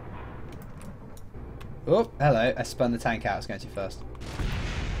 Oh, hello. I spun the tank out. I was going too fast.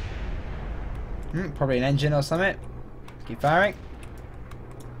 Probably an engine or something. Keep firing.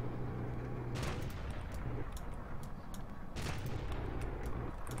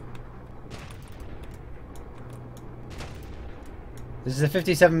 This is a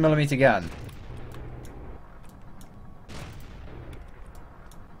 57mm gun.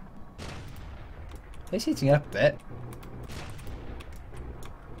 It's heating up a bit.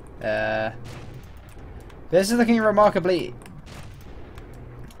 This is looking remarkably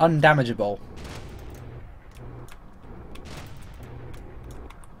undamageable.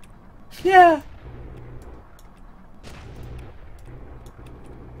 Yeah.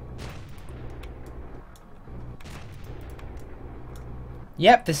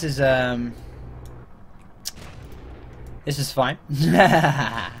 Yep, this is fine.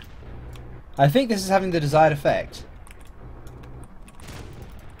 I think this is having the desired effect.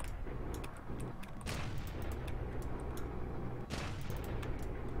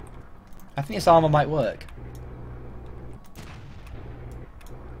 I think this armor might work.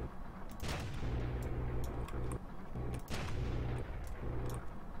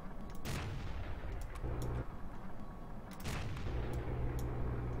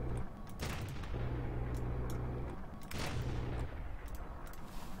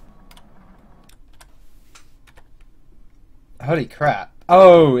 Holy crap.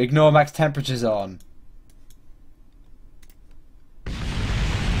 Oh, ignore max temperatures on.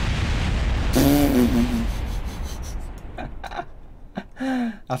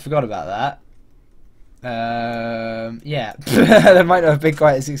 I forgot about that. Yeah, that might not have been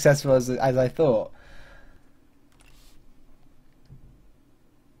quite as successful as I thought.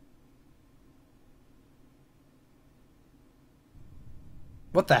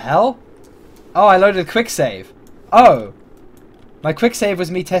 What the hell? Oh, I loaded a quick save. Oh, my quick save was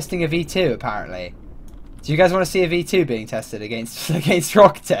me testing a V2 apparently. Do you guys want to see a V2 being tested against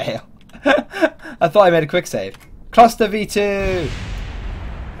Rocktail? I thought I made a quick save. Cluster V2.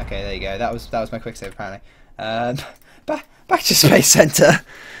 Okay, there you go. That was my quick save apparently. Back to Space Center.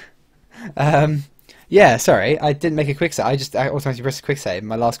 Yeah, sorry, I didn't make a quick save. I automatically pressed a quick save.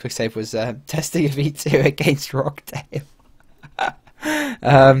 My last quick save was testing a V2 against Rocktail.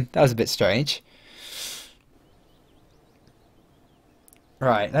 That was a bit strange.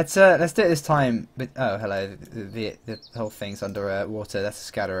 Right, let's do it this time. But oh, hello, the whole thing's under water. That's a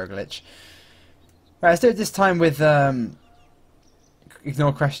scatterer glitch. Right, let's do it this time with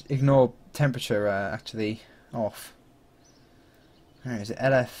ignore temperature actually off. Where is it?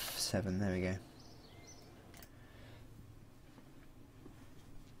 LF7. There we go.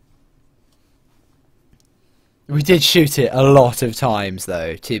 We did shoot it a lot of times,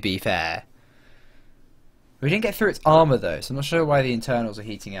 though, to be fair. We didn't get through its armour, though, so I'm not sure why the internals are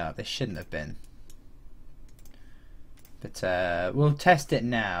heating up. They shouldn't have been. But we'll test it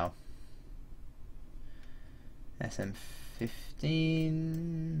now.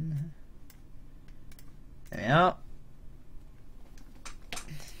 SM15. There we are.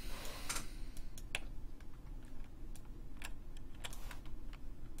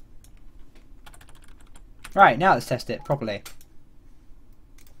 Right, now let's test it properly.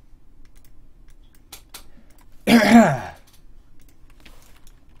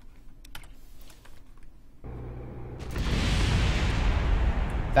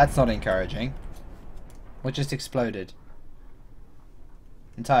 That's not encouraging. What just exploded?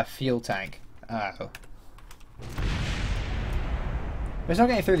 Entire fuel tank. Oh. It's not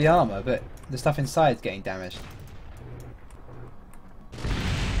getting through the armour, but the stuff inside is getting damaged.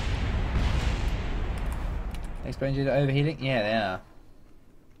 Explain due to overheating? Yeah,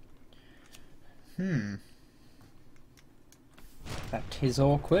 they are. That is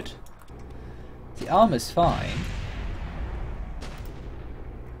awkward. The armour's fine.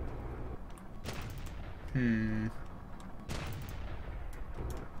 I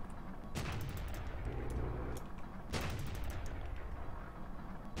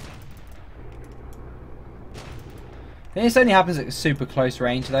think this only happens at super close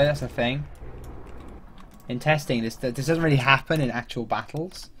range, though. That's the thing. In testing, this doesn't really happen in actual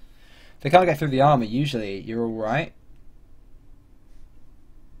battles. If they can't get through the armor, usually you're all right.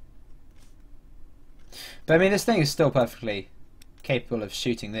 But I mean, this thing is still perfectly capable of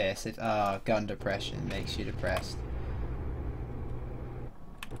shooting this. If gun depression makes you depressed.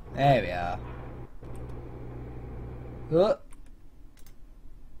 There we are.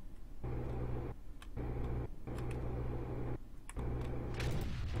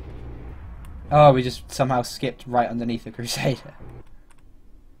 Oh, we just somehow skipped right underneath the Crusader.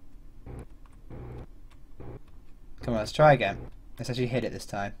 Come on, let's try again. Let's actually hit it this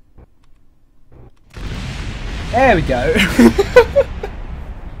time. There we go!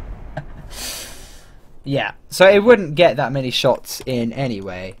 Yeah, so it wouldn't get that many shots in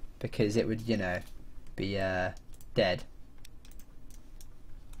anyway, because it would, you know, be dead.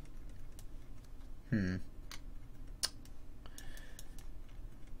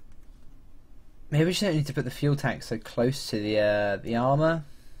 Maybe we just don't need to put the fuel tank so close to the armour.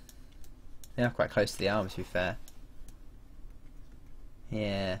 They are quite close to the armour, to be fair.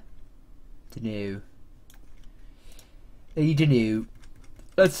 Yeah. Dunno. Dunno.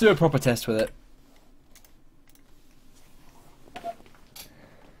 Let's do a proper test with it.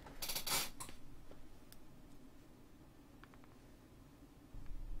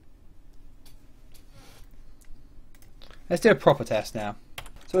 Let's do a proper test now.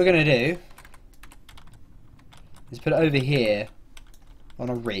 So what we're going to do is put it over here on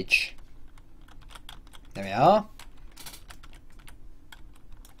a ridge. There we are.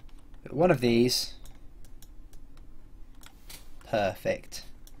 Put one of these. Perfect.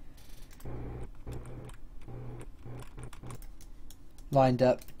 Lined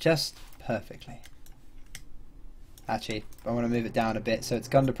up just perfectly. Actually, I want to move it down a bit so its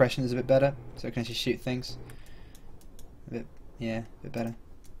gun depression is a bit better, so it can actually shoot things. A bit, yeah, a bit better.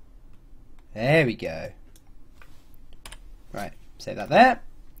 There we go. Right, save that there.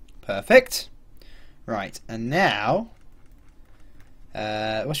 Perfect. Right, and now,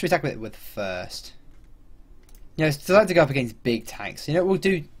 what should we attack it with first? You know, it's designed to go up against big tanks. You know, we'll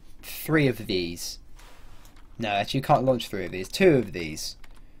do 3 of these. No, actually, you can't launch 3 of these. 2 of these.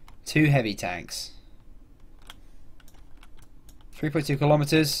 2 heavy tanks. 3.2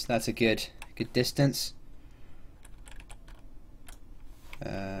 kilometers. That's a good distance.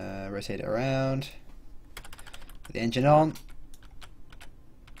 Rotate it around. Put the engine on.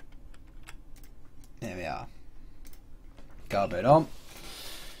 There we are. Guard mode on.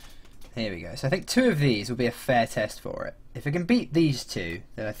 Here we go. So I think 2 of these will be a fair test for it. If it can beat these 2,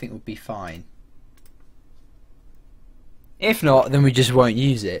 then I think we'll be fine. If not, then we just won't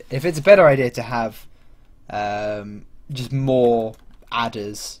use it. If it's a better idea to have just more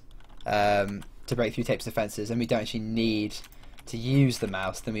adders to break through tape's defences, and we don't actually need to use the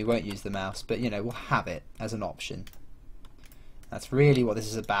mouse, then we won't use the mouse. But, you know, we'll have it as an option. That's really what this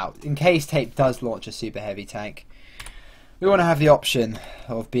is about. In case tape does launch a super heavy tank, we want to have the option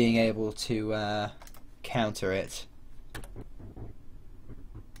of being able to counter it.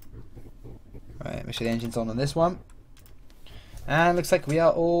 Right, make sure the engine's on this one. And looks like we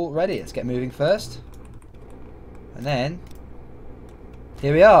are all ready. Let's get moving first. And then,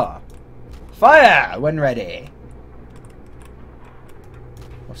 here we are. Fire when ready.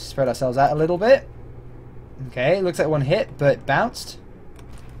 We'll spread ourselves out a little bit. Okay, looks like one hit, but bounced.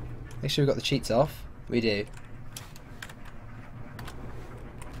 Make sure we've got the cheats off. We do.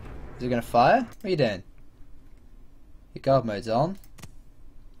 Is it going to fire? What are you doing? Your guard mode's on.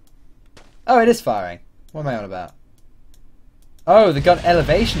 Oh, it is firing. What am I on about? Oh, the gun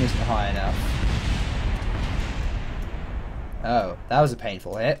elevation isn't high enough. Oh, that was a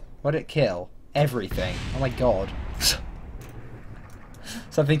painful hit. What did it kill? Everything. Oh my god.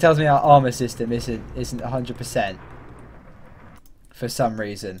 Something tells me our armor system isn't 100%. For some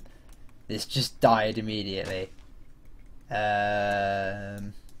reason. This just died immediately.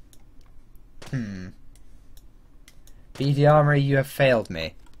 BD Armory, you have failed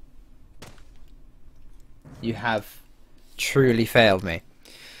me. You have truly failed me.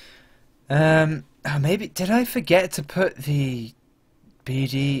 Oh, maybe did I forget to put the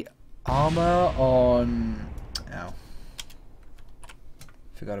BD armor on? Oh,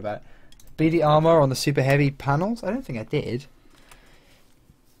 forgot about it. BD armor on the super heavy panels. I don't think I did.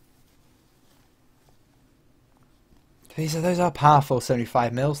 Those are powerful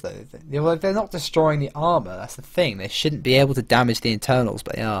 75 mils though. They're not destroying the armor. That's the thing. They shouldn't be able to damage the internals,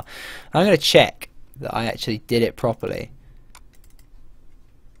 but they are. I'm going to check that I actually did it properly.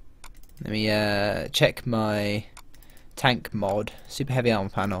 Let me check my tank mod, super heavy armor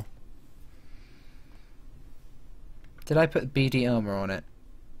panel. Did I put BD armor on it?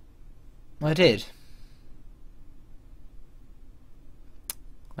 I did.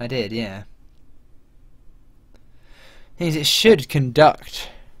 I did, yeah. Means it should conduct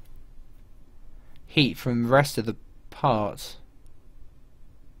heat from the rest of the parts.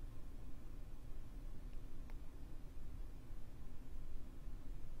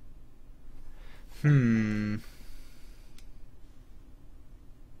 Maybe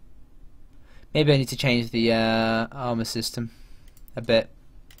I need to change the armor system a bit.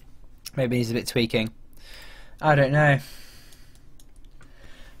 Maybe it needs a bit tweaking. I don't know.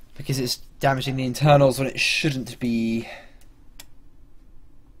 Because it's damaging the internals when it shouldn't be.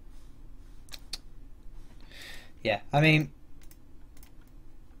 Yeah, I mean,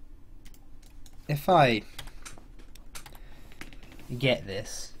 if I get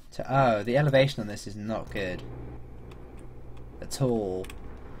this to, oh, the elevation on this is not good at all.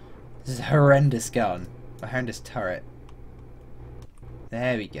 This is a horrendous gun, a horrendous turret.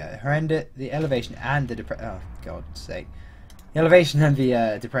 There we go. Horrendous. The elevation and the oh God's sake. The elevation and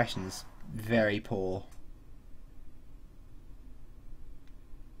the depression is very poor.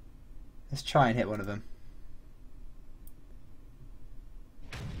 Let's try and hit one of them.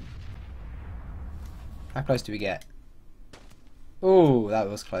 How close do we get? Ooh, that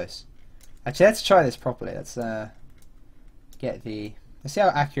was close. Actually, let's try this properly. Let's get the. Let's see how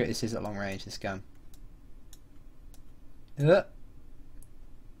accurate this is at long range. This gun.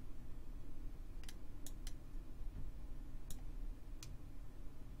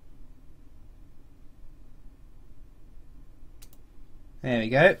 There we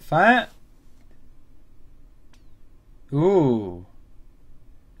go. Fire. Ooh.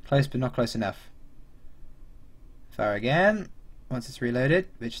 Close but not close enough. Fire again. Once it's reloaded,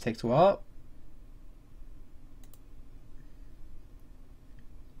 which takes a while.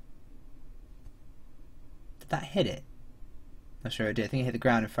 Did that hit it? Not sure it did. I think it hit the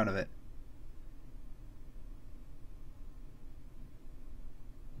ground in front of it.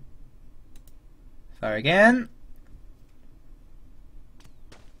 Fire again.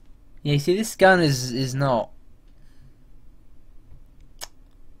 Yeah, you see, this gun is not.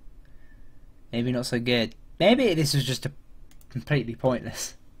 Maybe not so good. Maybe this is just completely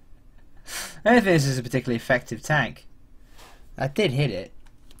pointless. I don't think this is a particularly effective tank. That did hit it.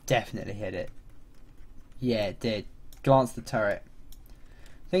 Definitely hit it. Yeah, it did. Glanced the turret.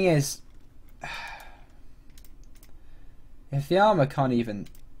 Thing is, if the armor can't even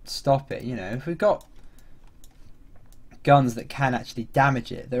stop it, you know, if we've got guns that can actually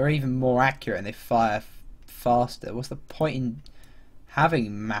damage it, they're even more accurate and they fire faster. What's the point in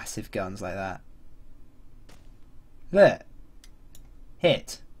having massive guns like that? Look.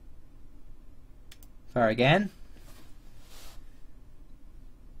 Hit. Fire again.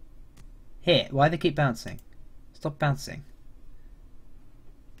 Hit. Why do they keep bouncing? Stop bouncing.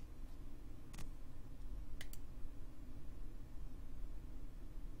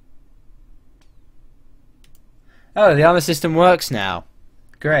 Oh, the armor system works now.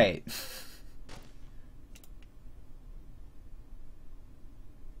 Great.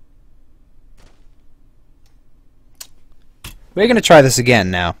 We're going to try this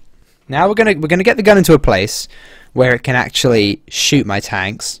again now. Now we're going to get the gun into a place where it can actually shoot my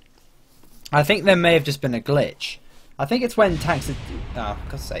tanks. I think there may have just been a glitch. I think it's when tanks are... Oh,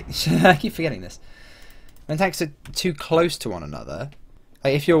 for God's sake. I keep forgetting this. When tanks are too close to one another,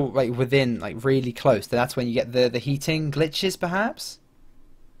 like if you're like within, like really close, then that's when you get the heating glitches, perhaps?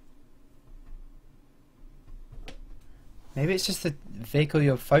 Maybe it's just the vehicle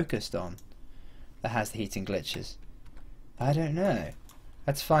you're focused on that has the heating glitches. I don't know.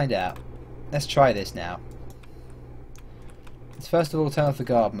 Let's find out. Let's try this now. Let's first of all turn off the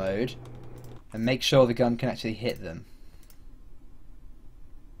guard mode and make sure the gun can actually hit them.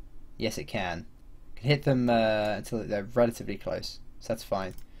 Yes, it can. It can hit them until they're relatively close, so that's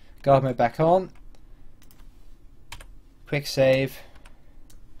fine. Guard mode back on. Quick save.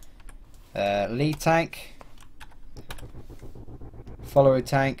 Lead tank. Follower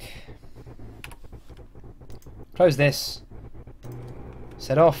tank. Close this.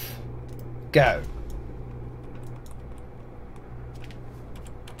 Set off. Go.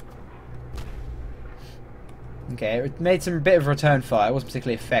 Okay, it made some bit of return fire. It wasn't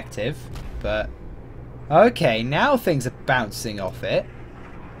particularly effective, but okay, now things are bouncing off it.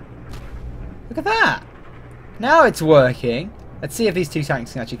 Look at that. Now it's working. Let's see if these two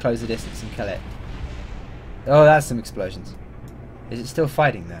tanks can actually close the distance and kill it. Oh, that's some explosions. Is it still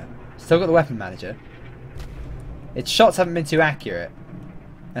fighting though? Still got the weapon manager. Its shots haven't been too accurate.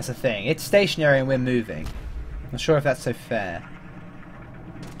 That's the thing. It's stationary and we're moving. Not sure if that's so fair.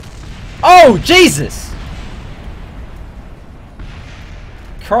 Oh, Jesus!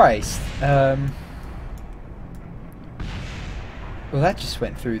 Christ. Well, that just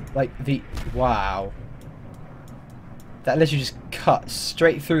went through, like, the... Wow. That literally just cut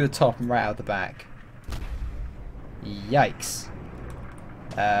straight through the top and right out the back. Yikes.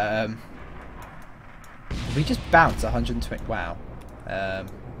 We just bounced 120... Wow.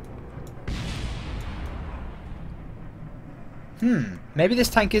 Maybe this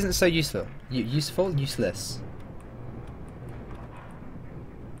tank isn't so useful. Useful? Useless.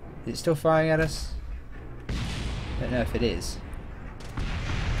 Is it still firing at us? I don't know if it is.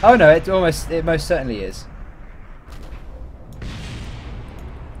 Oh no, it most certainly is.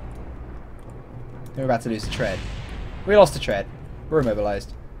 We're about to lose the tread. We lost the tread. We're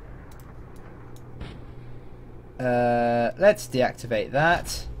immobilized. Let's deactivate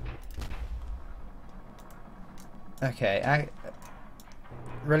that. Okay,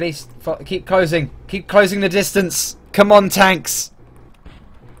 release. Keep closing. Keep closing the distance. Come on, tanks.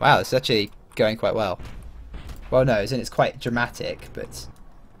 Wow, it's actually going quite well. Well, no, it's quite dramatic, but...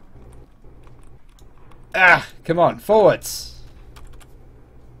 Ah! Come on, forwards!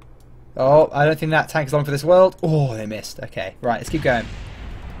 Oh, I don't think that tank is long for this world. Oh, they missed. Okay, right, let's keep going.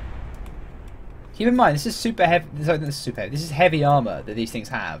 Keep in mind, this is super heavy. Sorry, this is super heavy. This is heavy armor that these things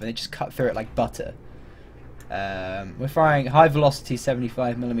have, and they just cut through it like butter. We're firing high velocity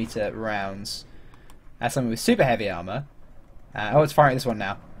 75mm rounds. That's something with super heavy armor. Oh, it's firing this one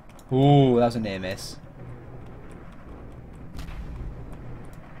now. Ooh, that was a near miss.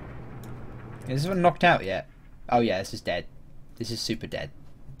 Is this one knocked out yet? Oh yeah, this is dead. This is super dead.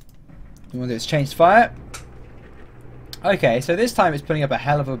 You want to do is change fire. Okay, so this time it's putting up a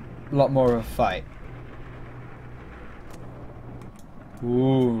hell of a lot more of a fight.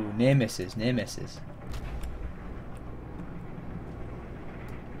 Ooh, near misses, near misses.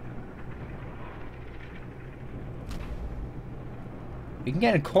 We can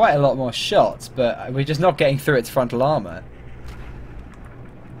get in quite a lot more shots, but we're just not getting through its frontal armor.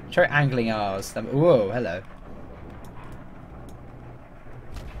 Try angling ours. Whoa, hello.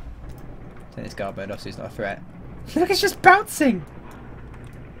 Turn this guard mode off so he's not a threat. Look, it's just bouncing!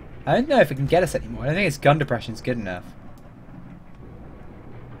 I don't know if it can get us anymore. I don't think its gun depression's good enough.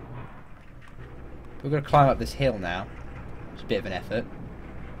 We're going to climb up this hill now. It's a bit of an effort.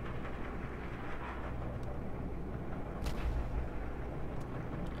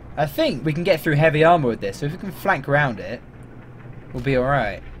 I think we can get through heavy armor with this, so if we can flank around it, we'll be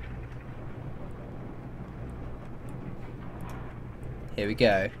alright. Here we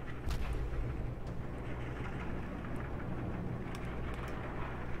go.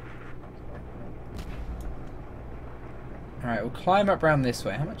 Alright, we'll climb up around this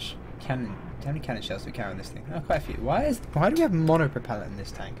way. How many cannon shells do we carry on this thing? Oh, quite a few. Why do we have monopropellant in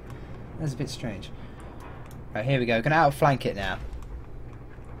this tank? That's a bit strange. Right, here we go. Gonna outflank it now.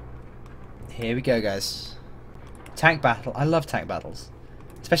 Here we go, guys. Tank battle. I love tank battles.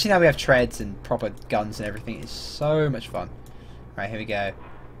 Especially now we have treads and proper guns and everything. It's so much fun. Right, here we go.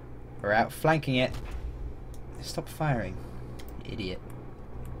 We're outflanking it. Stop firing. You idiot.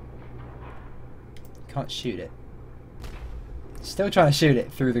 Can't shoot it. Still trying to shoot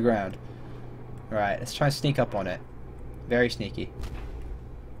it through the ground. Right, let's try and sneak up on it. Very sneaky.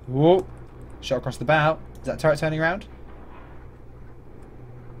 Whoa! Shot across the bow. Is that turret turning around?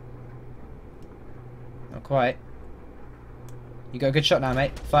 Not quite. You got a good shot now,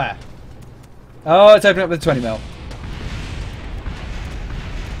 mate. Fire. Oh, it's opening up with 20mm.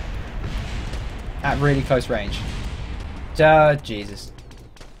 At really close range. Oh, Jesus.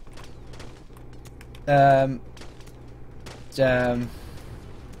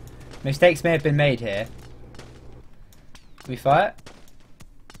 Mistakes may have been made here. Can we fire?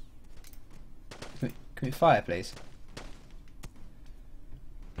 Can we fire, please?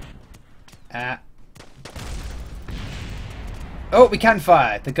 Oh, we can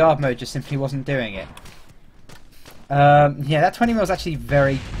fire! The guard mode just simply wasn't doing it. Yeah, that 20mm was actually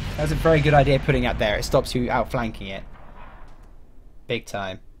that was a very good idea putting out there. It stops you outflanking it. Big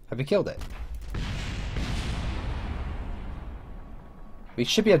time. Have we killed it? We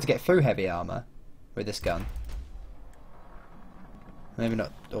should be able to get through heavy armor with this gun. Maybe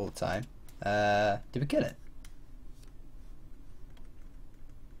not all the time. Did we kill it?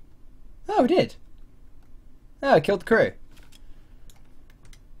 Oh, we did. Oh, we killed the crew.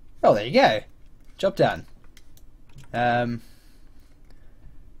 Oh, there you go. Job done. I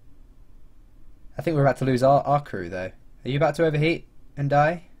think we're about to lose our crew, though. Are you about to overheat and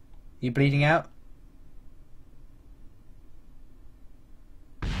die? Are you bleeding out?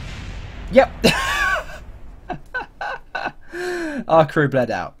 Yep. Our crew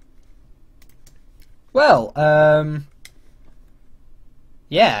bled out. Well,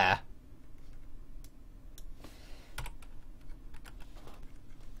 yeah.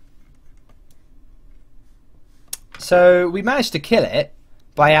 So we managed to kill it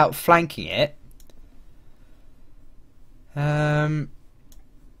by outflanking it.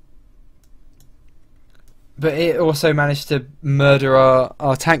 But it also managed to murder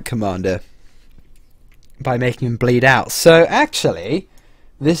our tank commander by making him bleed out. So actually,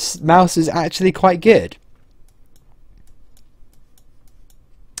 this mouse is actually quite good.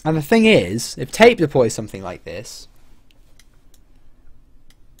 And the thing is, if tape deploys something like this,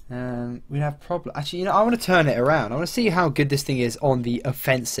 we have problem. Actually, you know, I want to turn it around. I want to see how good this thing is on the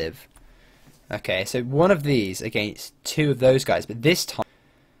offensive. Okay, so one of these against two of those guys, but this time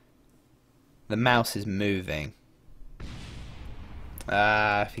the mouse is moving.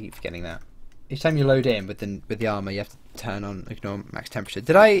 I keep forgetting that. Each time you load in with the armor, you have to turn on ignore max temperature.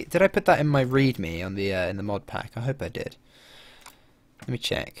 Did I put that in my README on the in the mod pack? I hope I did. Let me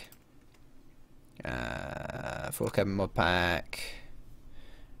check. Full Kerbin mod pack.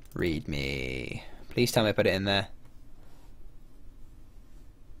 README. Please tell me I put it in there.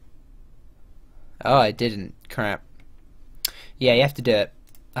 Oh, I didn't. Crap. Yeah, you have to do it.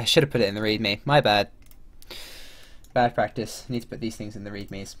 I should have put it in the README. My bad. Bad practice. Need to put these things in the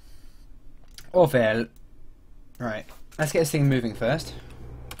READMEs. Oh well. Right. Let's get this thing moving first.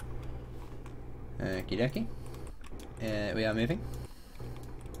 Okie dokie. We are moving.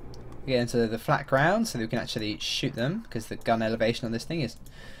 We get into the flat ground so that we can actually shoot them, because the gun elevation on this thing is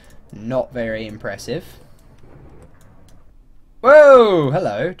not very impressive. Whoa!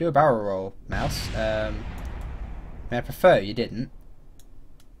 Hello. Do a barrel roll, mouse. I prefer you didn't.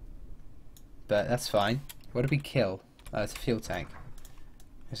 But that's fine. What did we kill? Oh, it's a fuel tank.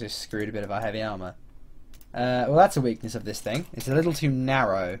 I just screwed a bit of our heavy armor. Well, that's a weakness of this thing. It's a little too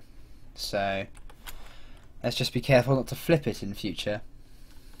narrow. So, let's just be careful not to flip it in future.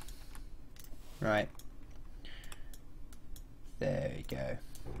 Right. There we go.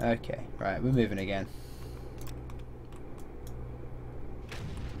 Okay, right, we're moving again.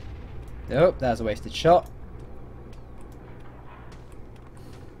 Oh, that was a wasted shot.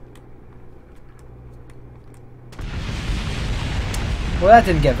 Well, that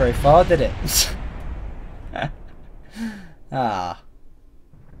didn't get very far, did it? Ah.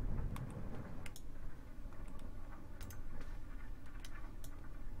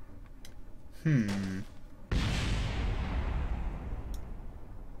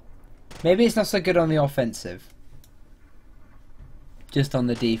 Maybe it's not so good on the offensive. Just on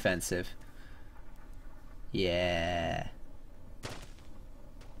the defensive. Yeah.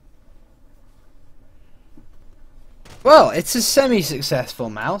 Well, it's a semi-successful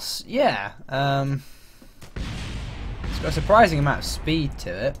mouse. Yeah. It's got a surprising amount of speed to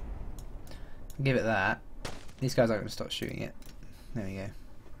it. I'll give it that. These guys aren't going to stop shooting it. There we go.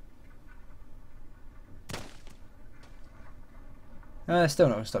 They're still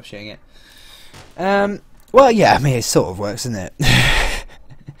not going to stop shooting it. Well, yeah, I mean, it sort of works, doesn't it?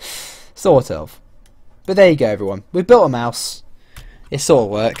 Sort of. But there you go, everyone. We've built a mouse. It sort of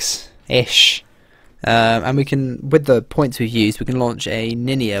works. Ish. And we can, with the points we've used, we can launch a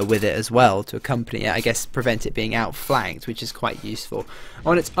Ninja with it as well to accompany it. I guess prevent it being outflanked, which is quite useful.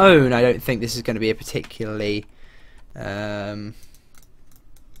 On its own, I don't think this is going to be a particularly good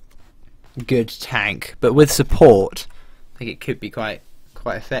tank, but with support, I think it could be quite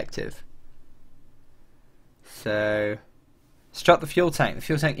effective. So, strut the fuel tank. The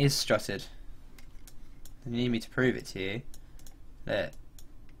fuel tank is strutted. You need me to prove it to you. There,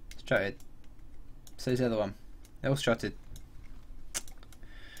 strutted. So is the other one. They're all strutted.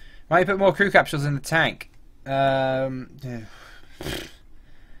 Right, put more crew capsules in the tank. Yeah.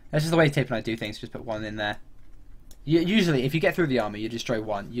 That's just the way Tape and I do things. Just put one in there. Usually, if you get through the armor, you destroy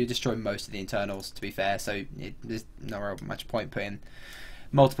one. You destroy most of the internals, to be fair. So there's not real much point putting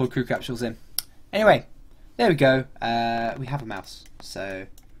multiple crew capsules in. Anyway, there we go. We have a mouse. So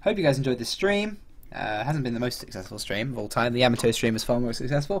hope you guys enjoyed this stream. Hasn't been the most successful stream of all time. The amateur stream was far more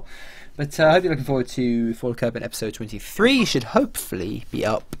successful. But I hope you're looking forward to Fall of Kerbin episode 23. Should hopefully be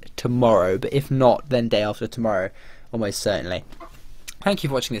up tomorrow. But if not, then day after tomorrow. Almost certainly. Thank you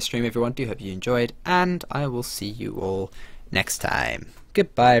for watching this stream, everyone. Do hope you enjoyed. And I will see you all next time.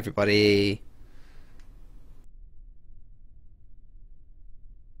 Goodbye, everybody.